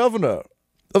Lord Governor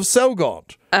of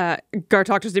Selgaunt."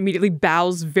 Gartok just immediately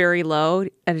bows very low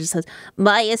and just says,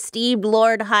 "My esteemed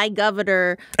Lord High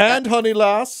Governor." And honey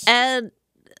lass. And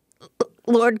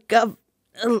Lord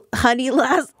Honey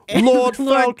Lass. Lord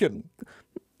Falcon.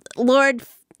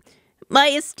 My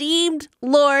esteemed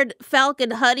Lord Falcon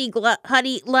Honey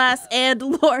Lass and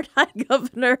Lord High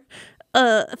Governor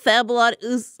Thabelon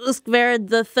Uskverd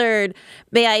III,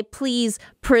 may I please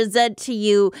present to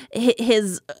you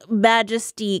His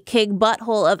Majesty King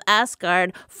Butthole of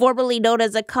Asgard, formerly known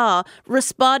as Aka,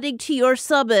 responding to your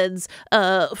summons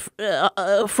from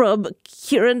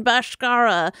Kiran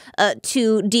Bashkara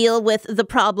to deal with the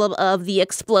problem of the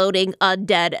exploding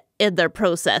undead in their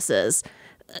processes.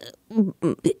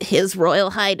 His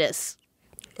Royal Highness."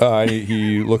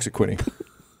 He looks at Quinny.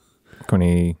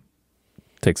 Quinny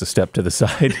takes a step to the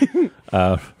side,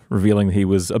 revealing that he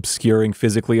was obscuring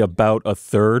physically about a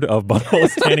third of Butthole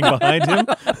standing behind him.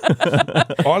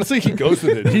 Honestly, he goes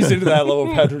with it. He's into that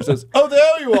level of Patrick says, "Oh,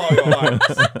 there you are, Your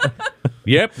Highness."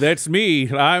 Yep, that's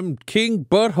me. I'm King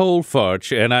Butthole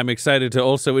Farch, and I'm excited to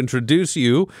also introduce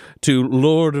you to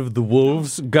Lord of the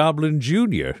Wolves, Goblin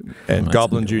Jr. And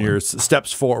Goblin Jr.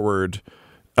 steps forward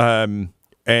and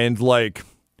like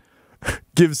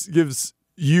gives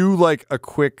you like a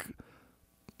quick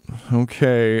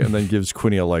 "okay," and then gives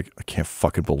Quinny a like, "I can't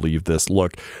fucking believe this"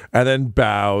 look, and then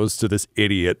bows to this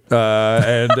idiot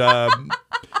and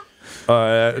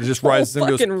just rises and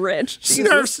goes, Fucking rich.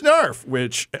 snarf, snarf,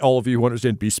 which all of you who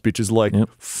understand beast speech is like,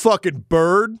 fucking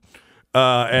bird.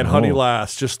 And Honey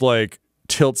Lass just like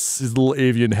tilts his little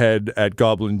avian head at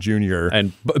Goblin Jr.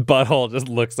 And Butthole just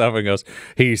looks up and goes,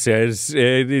 he says,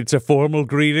 it's a formal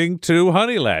greeting to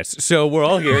Honey Lass. So we're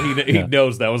all here. He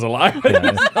knows that was a lie.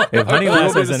 If Honey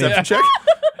Lass has anything, check.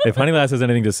 if Honey Lass has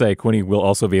anything to say, Quinny will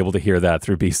also be able to hear that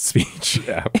through beast speech.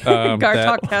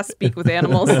 Gartok has speak with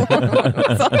animals.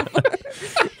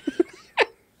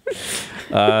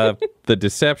 The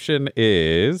deception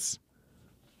is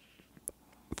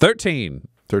 13.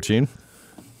 13.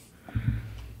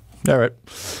 All right.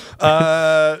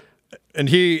 And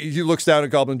he looks down at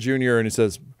Goblin Jr. and he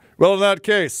says, well, in that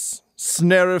case,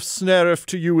 snarif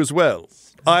to you as well.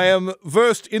 I am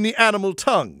versed in the animal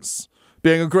tongues,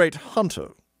 being a great hunter.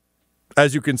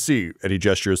 As you can see, and he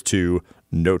gestures to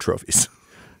no trophies.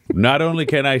 Not only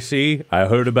can I see, I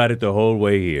heard about it the whole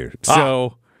way here.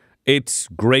 So it's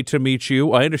great to meet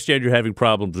you. I understand you're having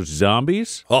problems with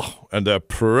zombies. Oh, and their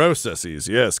processes.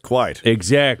 Yes, quite.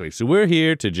 Exactly. So we're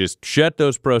here to just shut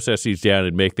those processes down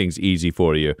and make things easy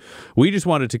for you. We just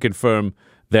wanted to confirm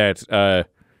that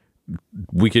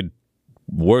we could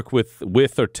work with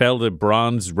or tell the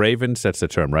bronze ravens, that's the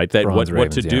term, right? That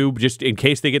what to do, just in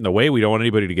case they get in the way. We don't want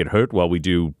anybody to get hurt while we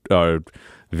do our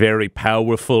very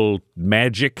powerful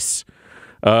magics.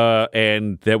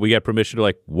 And that we got permission to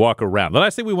like walk around. The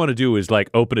last thing we want to do is like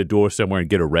open a door somewhere and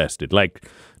get arrested. Like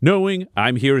knowing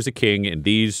I'm here as a king and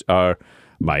these are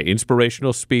my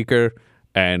inspirational speaker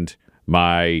and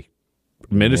my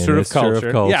Minister of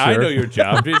Culture. Yeah, I know your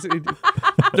job.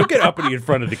 Don't get uppity in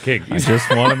front of the king. I just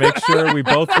want to make sure we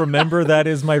both remember that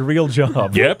is my real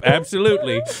job. Yep,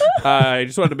 absolutely. I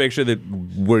just wanted to make sure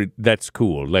that that's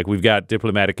cool. Like we've got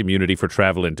diplomatic immunity for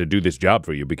traveling to do this job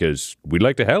for you because we'd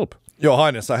like to help. Your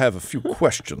Highness, I have a few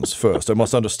questions first. I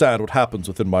must understand what happens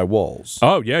within my walls.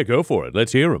 Oh, yeah, go for it.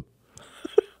 Let's hear them.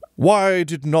 Why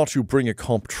did not you bring a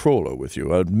comptroller with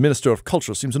you? A Minister of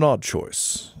Culture seems an odd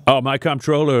choice. Oh, my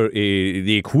comptroller,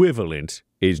 the equivalent,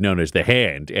 is known as the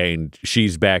Hand, and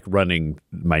she's back running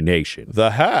my nation.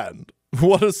 The Hand?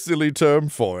 What a silly term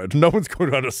for it. No one's going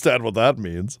to understand what that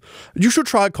means. You should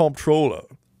try comptroller.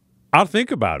 I'll think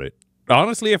about it.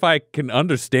 Honestly, if I can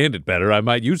understand it better, I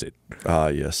might use it. Ah,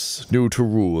 yes. New to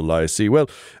rule, I see. Well,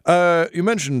 you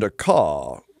mentioned a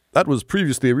car. That was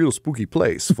previously a real spooky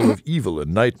place full of evil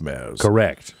and nightmares.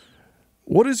 Correct.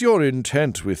 What is your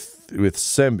intent with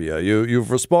Sembia?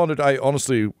 You've responded, I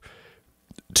honestly,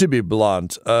 to be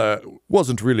blunt,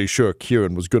 wasn't really sure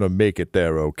Kieran was going to make it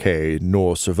there okay,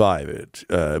 nor survive it.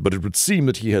 But it would seem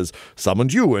that he has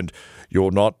summoned you, and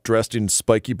you're not dressed in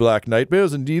spiky black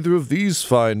nightmares, and neither of these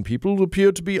fine people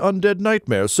appear to be undead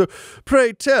nightmares. So,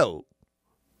 pray tell,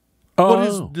 what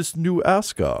is this new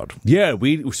Asgard? Yeah,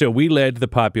 we led the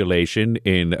population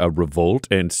in a revolt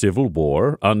and civil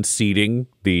war, unseating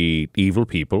the evil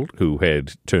people who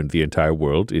had turned the entire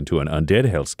world into an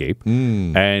undead hellscape.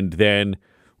 And then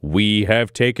we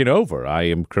have taken over. I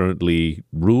am currently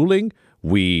ruling.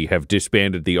 We have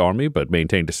disbanded the army, but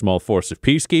maintained a small force of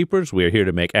peacekeepers. We are here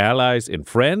to make allies and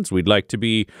friends. We'd like to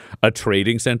be a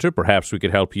trading center. Perhaps we could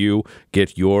help you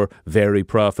get your very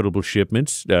profitable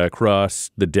shipments across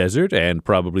the desert and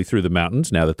probably through the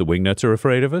mountains now that the wingnuts are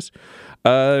afraid of us.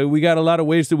 We got a lot of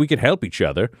ways that we could help each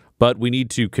other, but we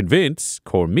need to convince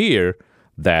Cormyr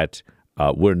that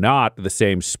we're not the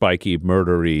same spiky,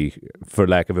 murdery, for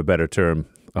lack of a better term.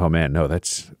 Oh, man, no,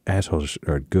 that's assholes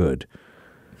are good.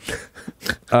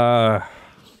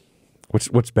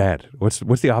 What's bad? What's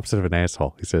the opposite of an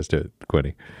asshole? He says to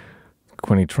Quinny.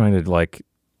 Quinny trying to like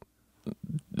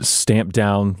stamp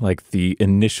down like the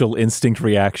initial instinct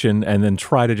reaction and then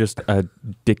try to just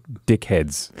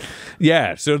dickheads.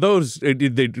 Yeah, so those we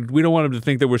don't want him to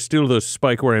think that we're still those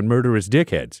spike wearing murderous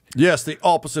dickheads. Yes, the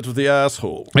opposite of the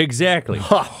asshole. Exactly.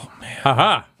 Oh man.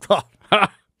 Ha ha.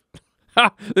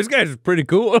 This guy's pretty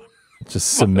cool. Just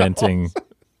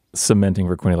cementing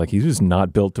for Quinny, like he's just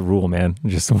not built to rule, man.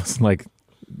 Just was like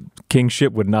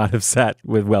kingship would not have sat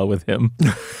well with him.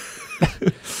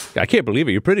 I can't believe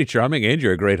it. You're pretty charming and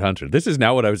you're a great hunter. This is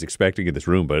not what I was expecting in this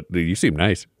room, but you seem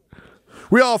nice.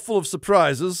 We are full of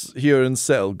surprises here in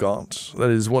Selgaunt. That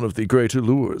is one of the great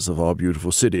allures of our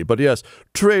beautiful city. But yes,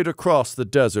 trade across the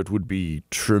desert would be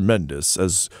tremendous,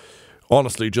 as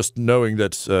honestly, just knowing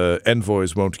that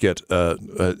envoys won't get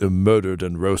murdered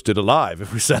and roasted alive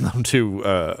if we send them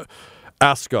to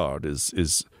Asgard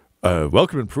is a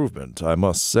welcome improvement, I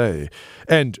must say.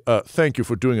 And thank you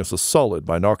for doing us a solid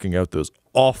by knocking out those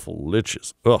awful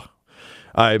liches. Ugh.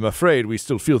 I'm afraid we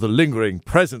still feel the lingering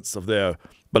presence of their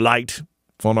blight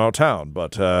on our town,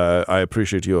 but I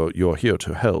appreciate you're here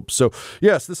to help. So,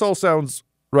 yes, this all sounds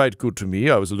right good to me.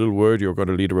 I was a little worried you were going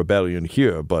to lead a rebellion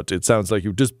here, but it sounds like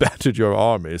you disbanded your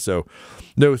army, so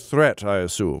no threat, I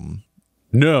assume.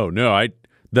 No,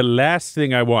 the last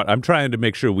thing I want, I'm trying to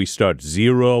make sure we start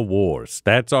 0 wars.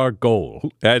 That's our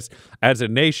goal. As a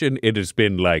nation, it has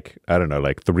been like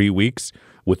 3 weeks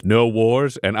with no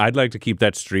wars, and I'd like to keep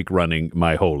that streak running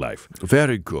my whole life.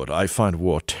 Very good. I find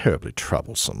war terribly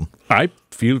troublesome. I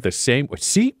feel the same way.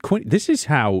 See, Quinny, this is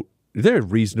how there are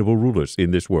reasonable rulers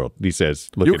in this world, he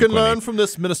says. You can learn from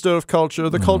this Minister of Culture.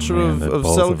 The culture of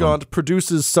Selgaunt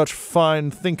produces such fine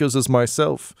thinkers as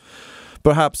myself.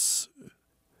 Perhaps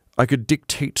I could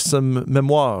dictate some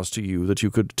memoirs to you that you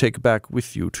could take back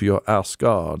with you to your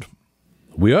Asgard.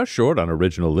 We are short on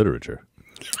original literature.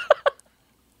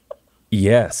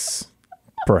 Yes.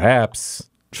 Perhaps.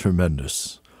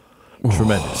 Tremendous.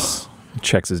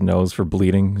 Checks his nose for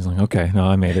bleeding. He's like, okay, no,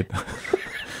 I made it.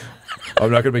 I'm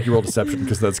not going to make you roll deception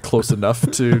because that's close enough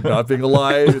to not being a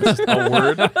lie. It's just a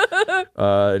word.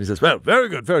 And he says, well, very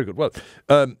good. Well,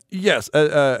 yes,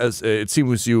 as it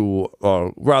seems you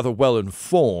are rather well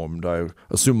informed. I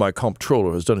assume my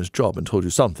Comptroller has done his job and told you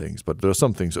some things, but there are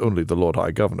some things only the Lord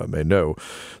High Governor may know,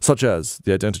 such as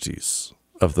the identities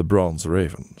of the Bronze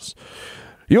Ravens.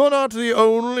 You are not the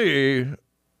only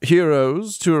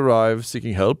heroes to arrive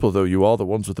seeking help, although you are the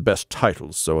ones with the best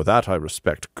titles, so that I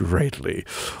respect greatly.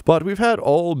 But we've had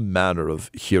all manner of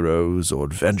heroes or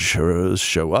adventurers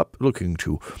show up looking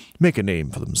to make a name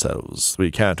for themselves.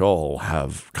 We can't all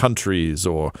have countries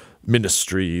or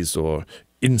ministries or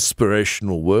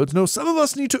inspirational words. No, some of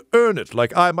us need to earn it,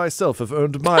 like I myself have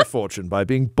earned my fortune by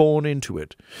being born into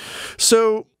it.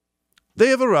 So they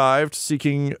have arrived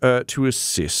seeking to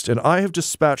assist, and I have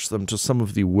dispatched them to some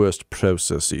of the worst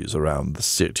processes around the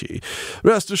city.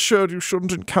 Rest assured you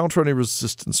shouldn't encounter any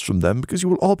resistance from them, because you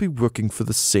will all be working for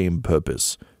the same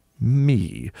purpose,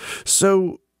 me.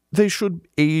 So they should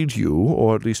aid you,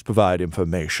 or at least provide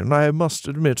information. I must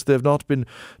admit they have not been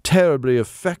terribly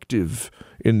effective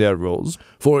in their roles,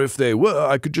 for if they were,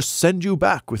 I could just send you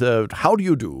back with a how do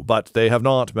you do, but they have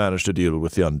not managed to deal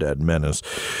with the undead menace.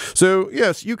 So,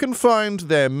 yes, you can find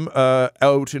them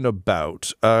out and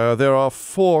about. There are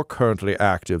 4 currently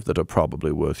active that are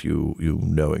probably worth you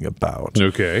knowing about.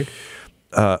 Okay.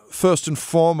 First and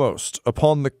foremost,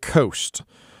 upon the coast,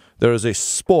 there is a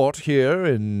sport here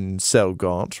in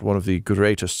Selgaunt, one of the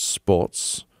greatest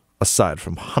sports, aside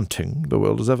from hunting, the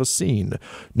world has ever seen,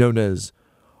 known as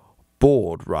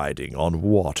board riding on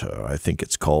water, I think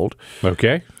it's called.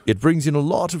 Okay. It brings in a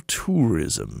lot of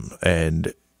tourism,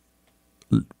 and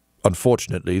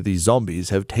unfortunately, the zombies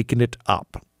have taken it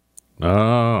up.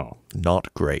 Oh.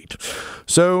 Not great.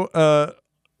 So,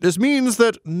 this means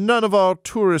that none of our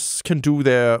tourists can do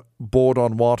their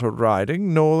board-on-water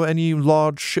riding, nor any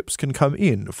large ships can come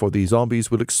in, for the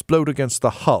zombies will explode against the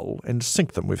hull and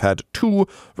sink them. We've had 2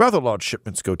 rather large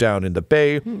shipments go down in the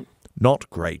bay. Not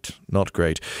great.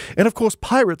 And of course,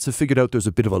 pirates have figured out there's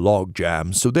a bit of a log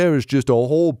jam, so there is just a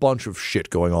whole bunch of shit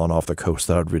going on off the coast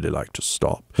that I'd really like to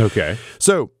stop. Okay.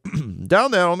 So,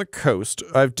 down there on the coast,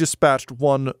 I've dispatched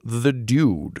one, the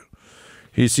Dude.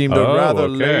 He seemed a rather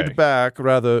laid-back,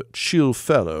 rather chill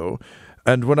fellow,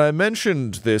 and when I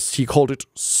mentioned this, he called it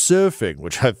surfing,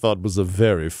 which I thought was a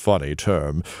very funny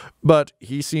term, but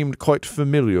he seemed quite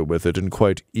familiar with it and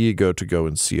quite eager to go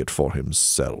and see it for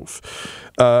himself.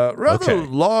 Rather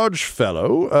large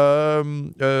fellow,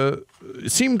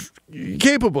 seemed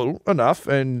capable enough,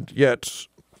 and yet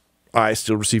I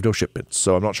still received no shipments,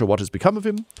 so I'm not sure what has become of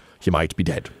him. He might be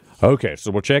dead. Okay, so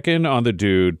we'll check in on the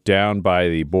dude down by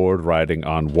the board riding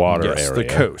on water area. Yes, the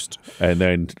coast. And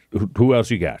then who else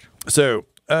you got? So,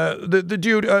 the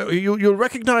dude, you'll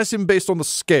recognize him based on the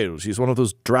scales. He's one of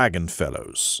those dragon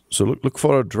fellows. So look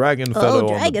for a dragon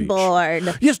fellow on the beach.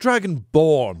 Dragonborn. Yes,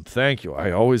 dragonborn. Thank you.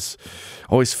 I always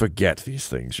forget these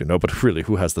things, but really,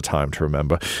 who has the time to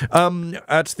remember?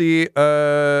 At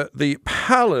the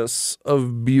Palace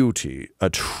of Beauty, a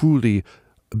truly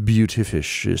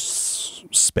beautificious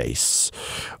space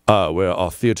where our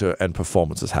theater and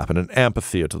performances happen, an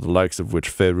amphitheater the likes of which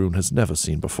Faerun has never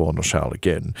seen before nor shall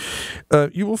again.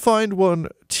 You will find one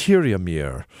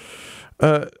Tyriamir.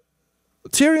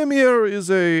 Tyriamir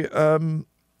is a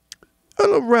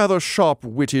rather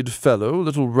sharp-witted fellow, a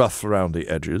little rough around the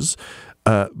edges,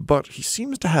 but he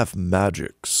seems to have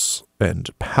magics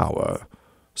and power.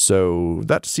 So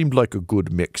that seemed like a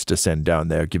good mix to send down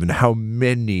there, given how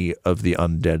many of the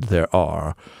undead there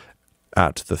are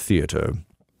at the theater.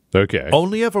 Okay.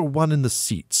 Only ever one in the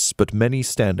seats, but many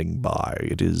standing by.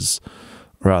 It is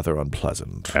rather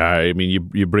unpleasant. I mean,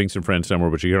 you bring some friends somewhere,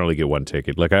 but you can only get one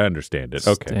ticket. Like, I understand it.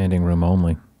 Okay. Standing room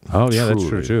only. Oh, yeah, that's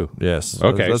Truly. true, too. Yes.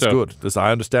 Okay, That's so- good.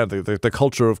 I understand the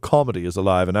culture of comedy is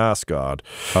alive in Asgard.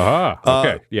 Aha.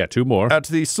 Okay. Yeah, 2 more. At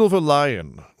the Silver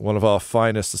Lion, one of our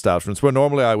finest establishments, where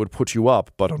normally I would put you up,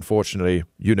 but unfortunately,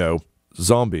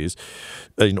 zombies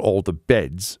in all the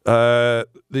beds. The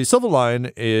Silver Lion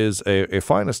is a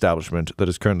fine establishment that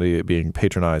is currently being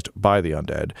patronized by the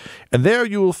undead. And there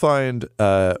you will find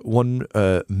one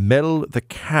Mel the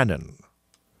Cannon.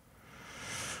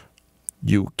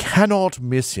 You cannot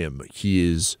miss him.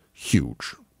 He is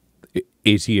huge.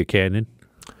 Is he a cannon?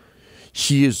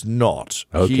 He is not.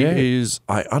 Okay. He is,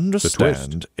 I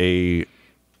understand, a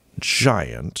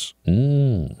giant.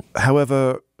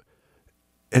 However,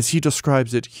 as he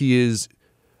describes it, he is,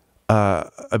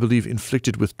 I believe,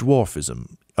 inflicted with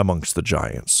dwarfism amongst the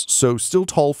giants. So still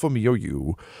tall for me or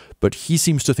you, but he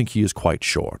seems to think he is quite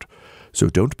short. So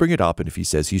don't bring it up, and if he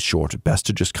says he's short, best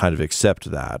to just kind of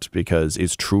accept that, because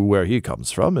it's true where he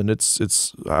comes from, and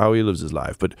it's how he lives his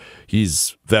life. But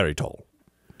he's very tall.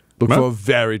 Look for a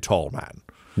very tall man.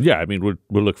 Yeah, I mean,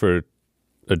 we'll look for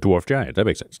a dwarf giant. That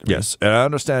makes sense to me. Yes, and I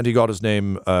understand he got his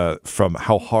name from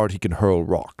how hard he can hurl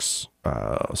rocks.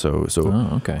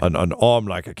 Okay. An arm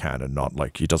like a cannon, not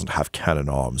like he doesn't have cannon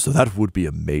arms. So that would be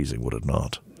amazing, would it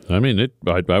not? I mean,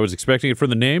 I was expecting it from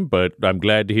the name, but I'm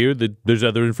glad to hear that there's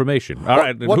other information. All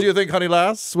right. What do you think, Honey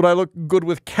Lass? Would I look good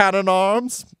with cannon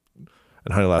arms?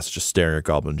 And Honey Lass is just staring at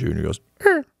Goblin Jr. He goes,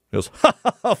 He goes,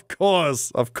 of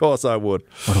course I would.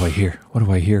 What do I hear? What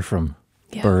do I hear from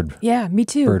Bird? Yeah, me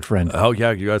too. Bird friend. Oh,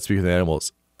 yeah, you got to speak to the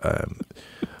animals.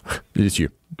 It's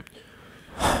you.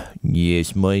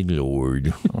 Yes, my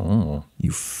lord. Oh.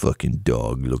 You fucking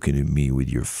dog looking at me with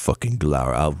your fucking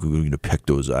glower. I'm going to peck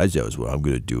those eyes out is what I'm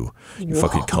going to do. You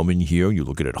fucking come in here and you're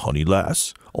looking at Honey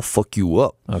Lass. I'll fuck you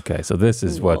up. Okay, so this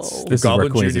is where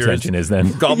Queen's attention is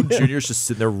then. Goblin Jr. is just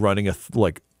sitting there running I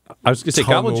was going to say,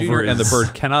 tongue Goblin Jr. over and the his-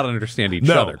 bird cannot understand each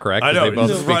No, other, correct? I know. They both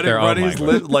He's just speak their own running his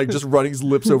language. just running his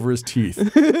lips over his teeth.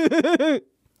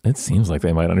 It seems like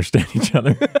they might understand each other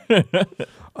in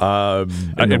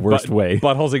the worst way.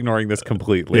 Butthole's ignoring this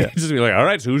completely. Yeah. Just be like, all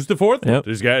right, so who's the fourth? Yep.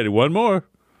 There's got one more.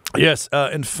 Yes,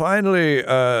 and finally,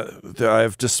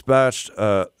 I've dispatched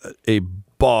a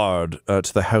bard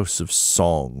to the House of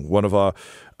Song, one of our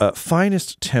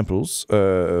finest temples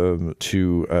to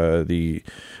the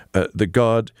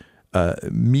god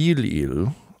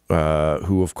Milil,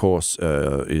 who, of course,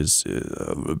 is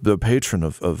the patron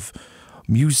of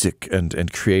music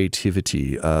and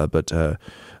creativity, but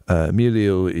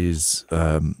Milil is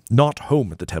not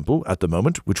home at the temple at the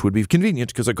moment, which would be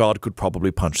convenient because a god could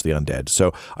probably punch the undead.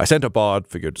 So I sent a bard,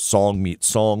 figured song meets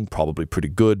song, probably pretty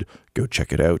good. Go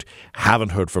check it out. Haven't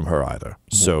heard from her either.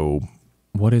 So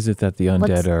What is it that the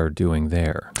undead are doing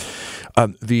there?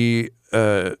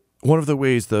 One of the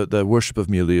ways the worship of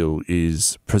Milil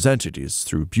is presented is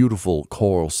through beautiful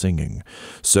choral singing.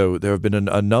 So there have been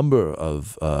a number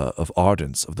of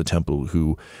ardents of the temple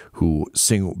who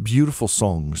sing beautiful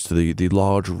songs to the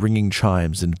large ringing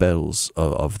chimes and bells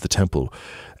of the temple.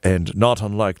 And not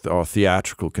unlike our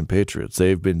theatrical compatriots,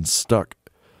 they've been stuck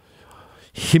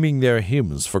hymning their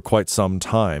hymns for quite some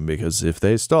time, because if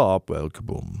they stop, well,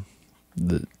 kaboom.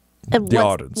 And The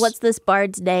Ardents. what's this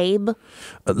bard's name?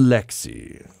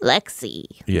 Lexi. Lexi.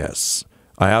 Yes.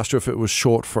 I asked her if it was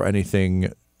short for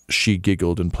anything. She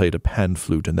giggled and played a pan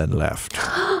flute and then left.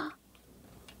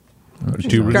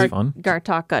 Do you really fun?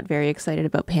 Gartok got very excited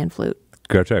about pan flute.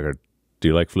 Gartok, do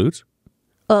you like flutes?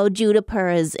 Oh, Juniper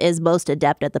is most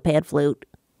adept at the pan flute.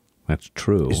 That's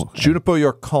true. Is Juniper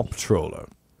your comptroller?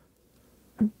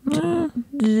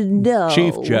 No.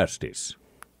 Chief Justice.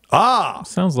 Ah!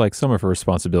 Sounds like some of her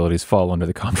responsibilities fall under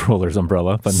the comptroller's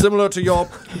umbrella. But Similar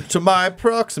to my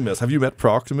Proximus. Have you met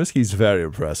Proximus? He's very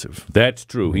impressive. That's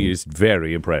true. He is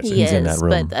very impressive. He He's in is, that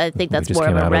room but I think we that's just more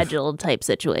of came a out of. Reginald type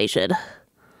situation.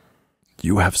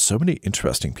 You have so many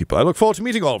interesting people. I look forward to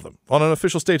meeting all of them on an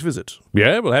official state visit.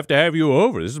 Yeah, we'll have to have you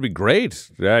over. This will be great.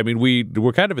 I mean,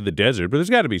 we're kind of in the desert, but there's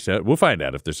got to be some. We'll find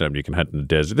out if there's something you can hunt in the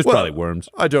desert. There's probably worms.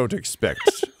 I don't expect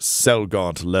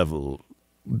Selgaunt level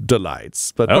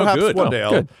delights, but Oh, perhaps good. one Oh, day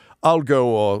good. I'll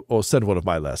go or send one of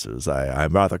my lessers.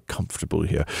 I'm rather comfortable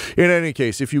here. In any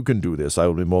case, if you can do this, I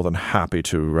will be more than happy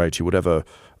to write you whatever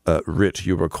writ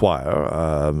you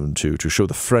require to show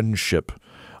the friendship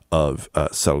of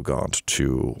Selgaunt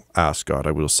to Asgard.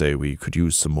 I will say we could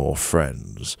use some more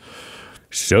friends.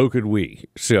 So could we.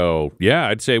 So yeah,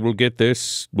 I'd say we'll get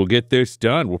this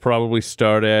done. We'll probably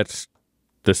start at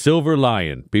the Silver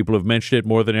Lion. People have mentioned it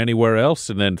more than anywhere else,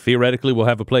 and then theoretically we'll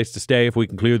have a place to stay if we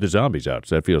can clear the zombies out.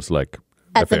 So that feels like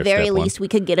At the fair very step one. least, we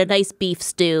could get a nice beef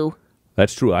stew.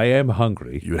 That's true. I am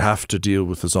hungry. You have to deal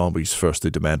with the zombies first. They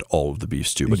demand all of the beef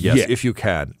stew. But yes, Yeah. if you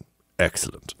can,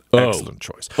 excellent. Oh. Excellent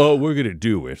choice. Oh, we're gonna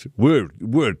do it.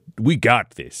 We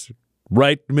got this,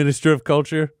 right, Minister of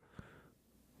Culture?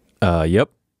 Yep.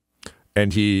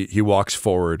 And he walks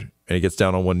forward and he gets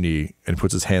down on one knee and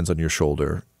puts his hands on your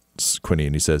shoulder, Quinny,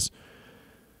 and he says,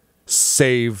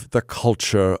 "Save the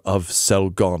culture of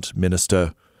Selgaunt,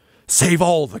 Minister. Save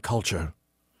all the culture,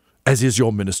 as is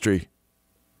your ministry."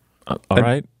 All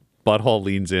right. Butthole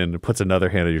leans in, puts another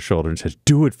hand on your shoulder, and says,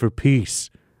 "Do it for peace."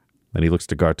 Then he looks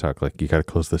to Gartok like, "You got to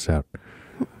close this out."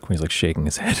 Queen's like shaking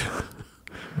his head.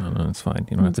 No, it's fine.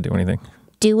 You don't have to do anything.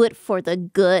 Do it for the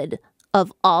good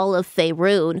of all of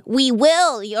Faerun. We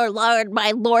will, your lord,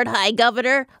 my lord high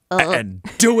governor. And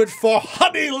do it for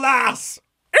Honey Lass.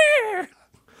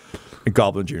 And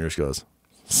Goblin Jr. goes,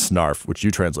 "Snarf," which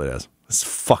you translate as, "This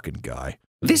fucking guy."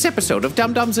 This episode of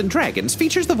Dum-Dums and Dragons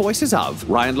features the voices of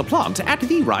Ryan LaPlante at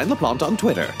the Ryan LaPlante on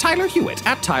Twitter, Tyler Hewitt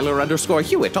at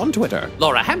Tyler_Hewitt on Twitter,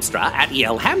 Laura Hamstra at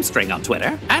EL Hamstring on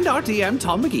Twitter, and our DM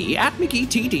Tom McGee at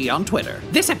McGeeTD on Twitter.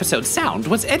 This episode's sound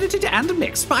was edited and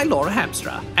mixed by Laura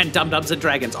Hamstra, and Dum-Dums and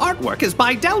Dragons artwork is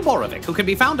by Del Borovic, who can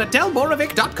be found at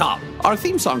delborovic.com. Our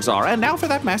theme songs are And Now for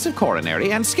That Massive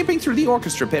Coronary and Skipping Through the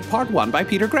Orchestra Pit Part 1 by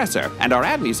Peter Gresser, and our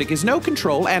ad music is No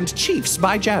Control and Chiefs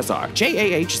by Jazzar,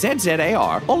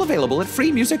 JAHZZAR, all available at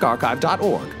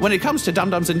freemusicarchive.org. When it comes to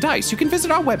Dum-Dums and Dice, you can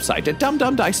visit our website at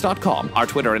dumdumdice.com. Our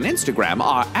Twitter and Instagram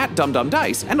are at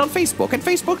dumdumdice, and on Facebook at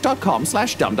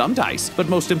facebook.com/dumdumdice. But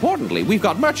most importantly, we've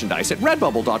got merchandise at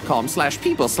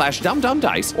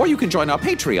redbubble.com/people/dumdumdice, or you can join our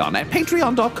Patreon at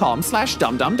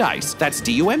patreon.com/dumdumdice. That's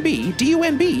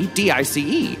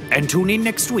DUMBDUMBDICE. And tune in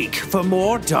next week for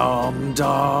more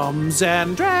Dum-Dums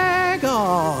and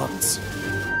Dragons.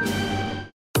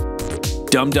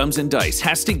 Dum-Dums and Dice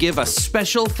has to give a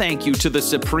special thank you to the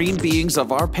supreme beings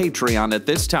of our Patreon at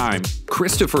this time: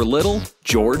 Christopher Little,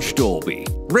 George Dolby,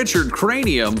 Richard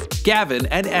Cranium, Gavin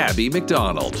and Abby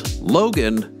McDonald,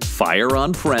 Logan, Fire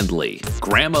Unfriendly,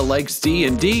 Grandma Likes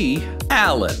D&D,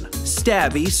 Alan,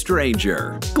 Stabby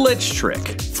Stranger, Glitch Trick,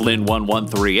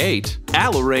 Flynn1138,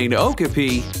 Alarain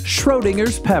Okapi,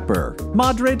 Schrodinger's Pepper,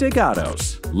 Madre de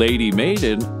Gatos, Lady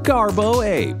Maiden, Garbo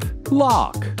Ape,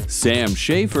 Locke, Sam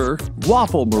Schaefer,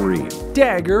 Waffle Marine,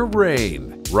 Dagger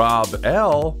Rain, Rob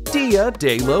L, Dia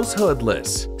De Los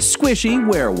Hoodless, Squishy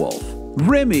Werewolf,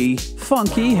 Remy,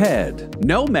 Funky Head,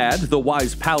 Nomad, the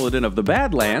Wise Paladin of the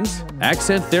Badlands,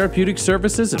 Accent Therapeutic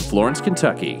Services in Florence,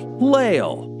 Kentucky,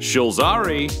 Lael,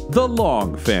 Shulzari, The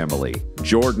Long Family,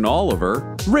 Jordan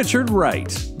Oliver, Richard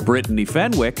Wright, Brittany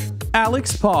Fenwick,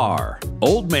 Alex Parr,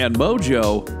 Old Man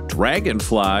Mojo,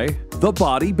 Dragonfly, The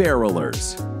Body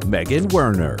Barrelers, Megan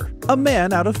Werner, A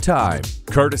Man Out of Time,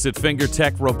 Curtis at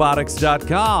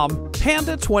FingerTechRobotics.com,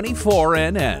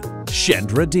 Panda24NN,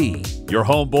 Shendra D, Your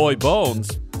Homeboy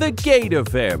Bones, The Gata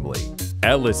Family,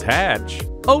 Ellis Hatch,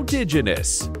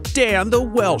 Odigenous, Dan the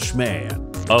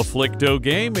Welshman, Afflicto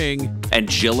Gaming, and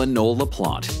Jill and Noel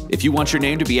LaPlante. If you want your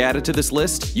name to be added to this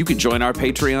list, you can join our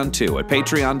Patreon too at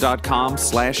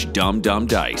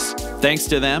patreon.com/dumdumdice. Thanks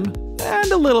to them,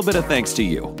 and a little bit of thanks to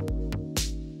you.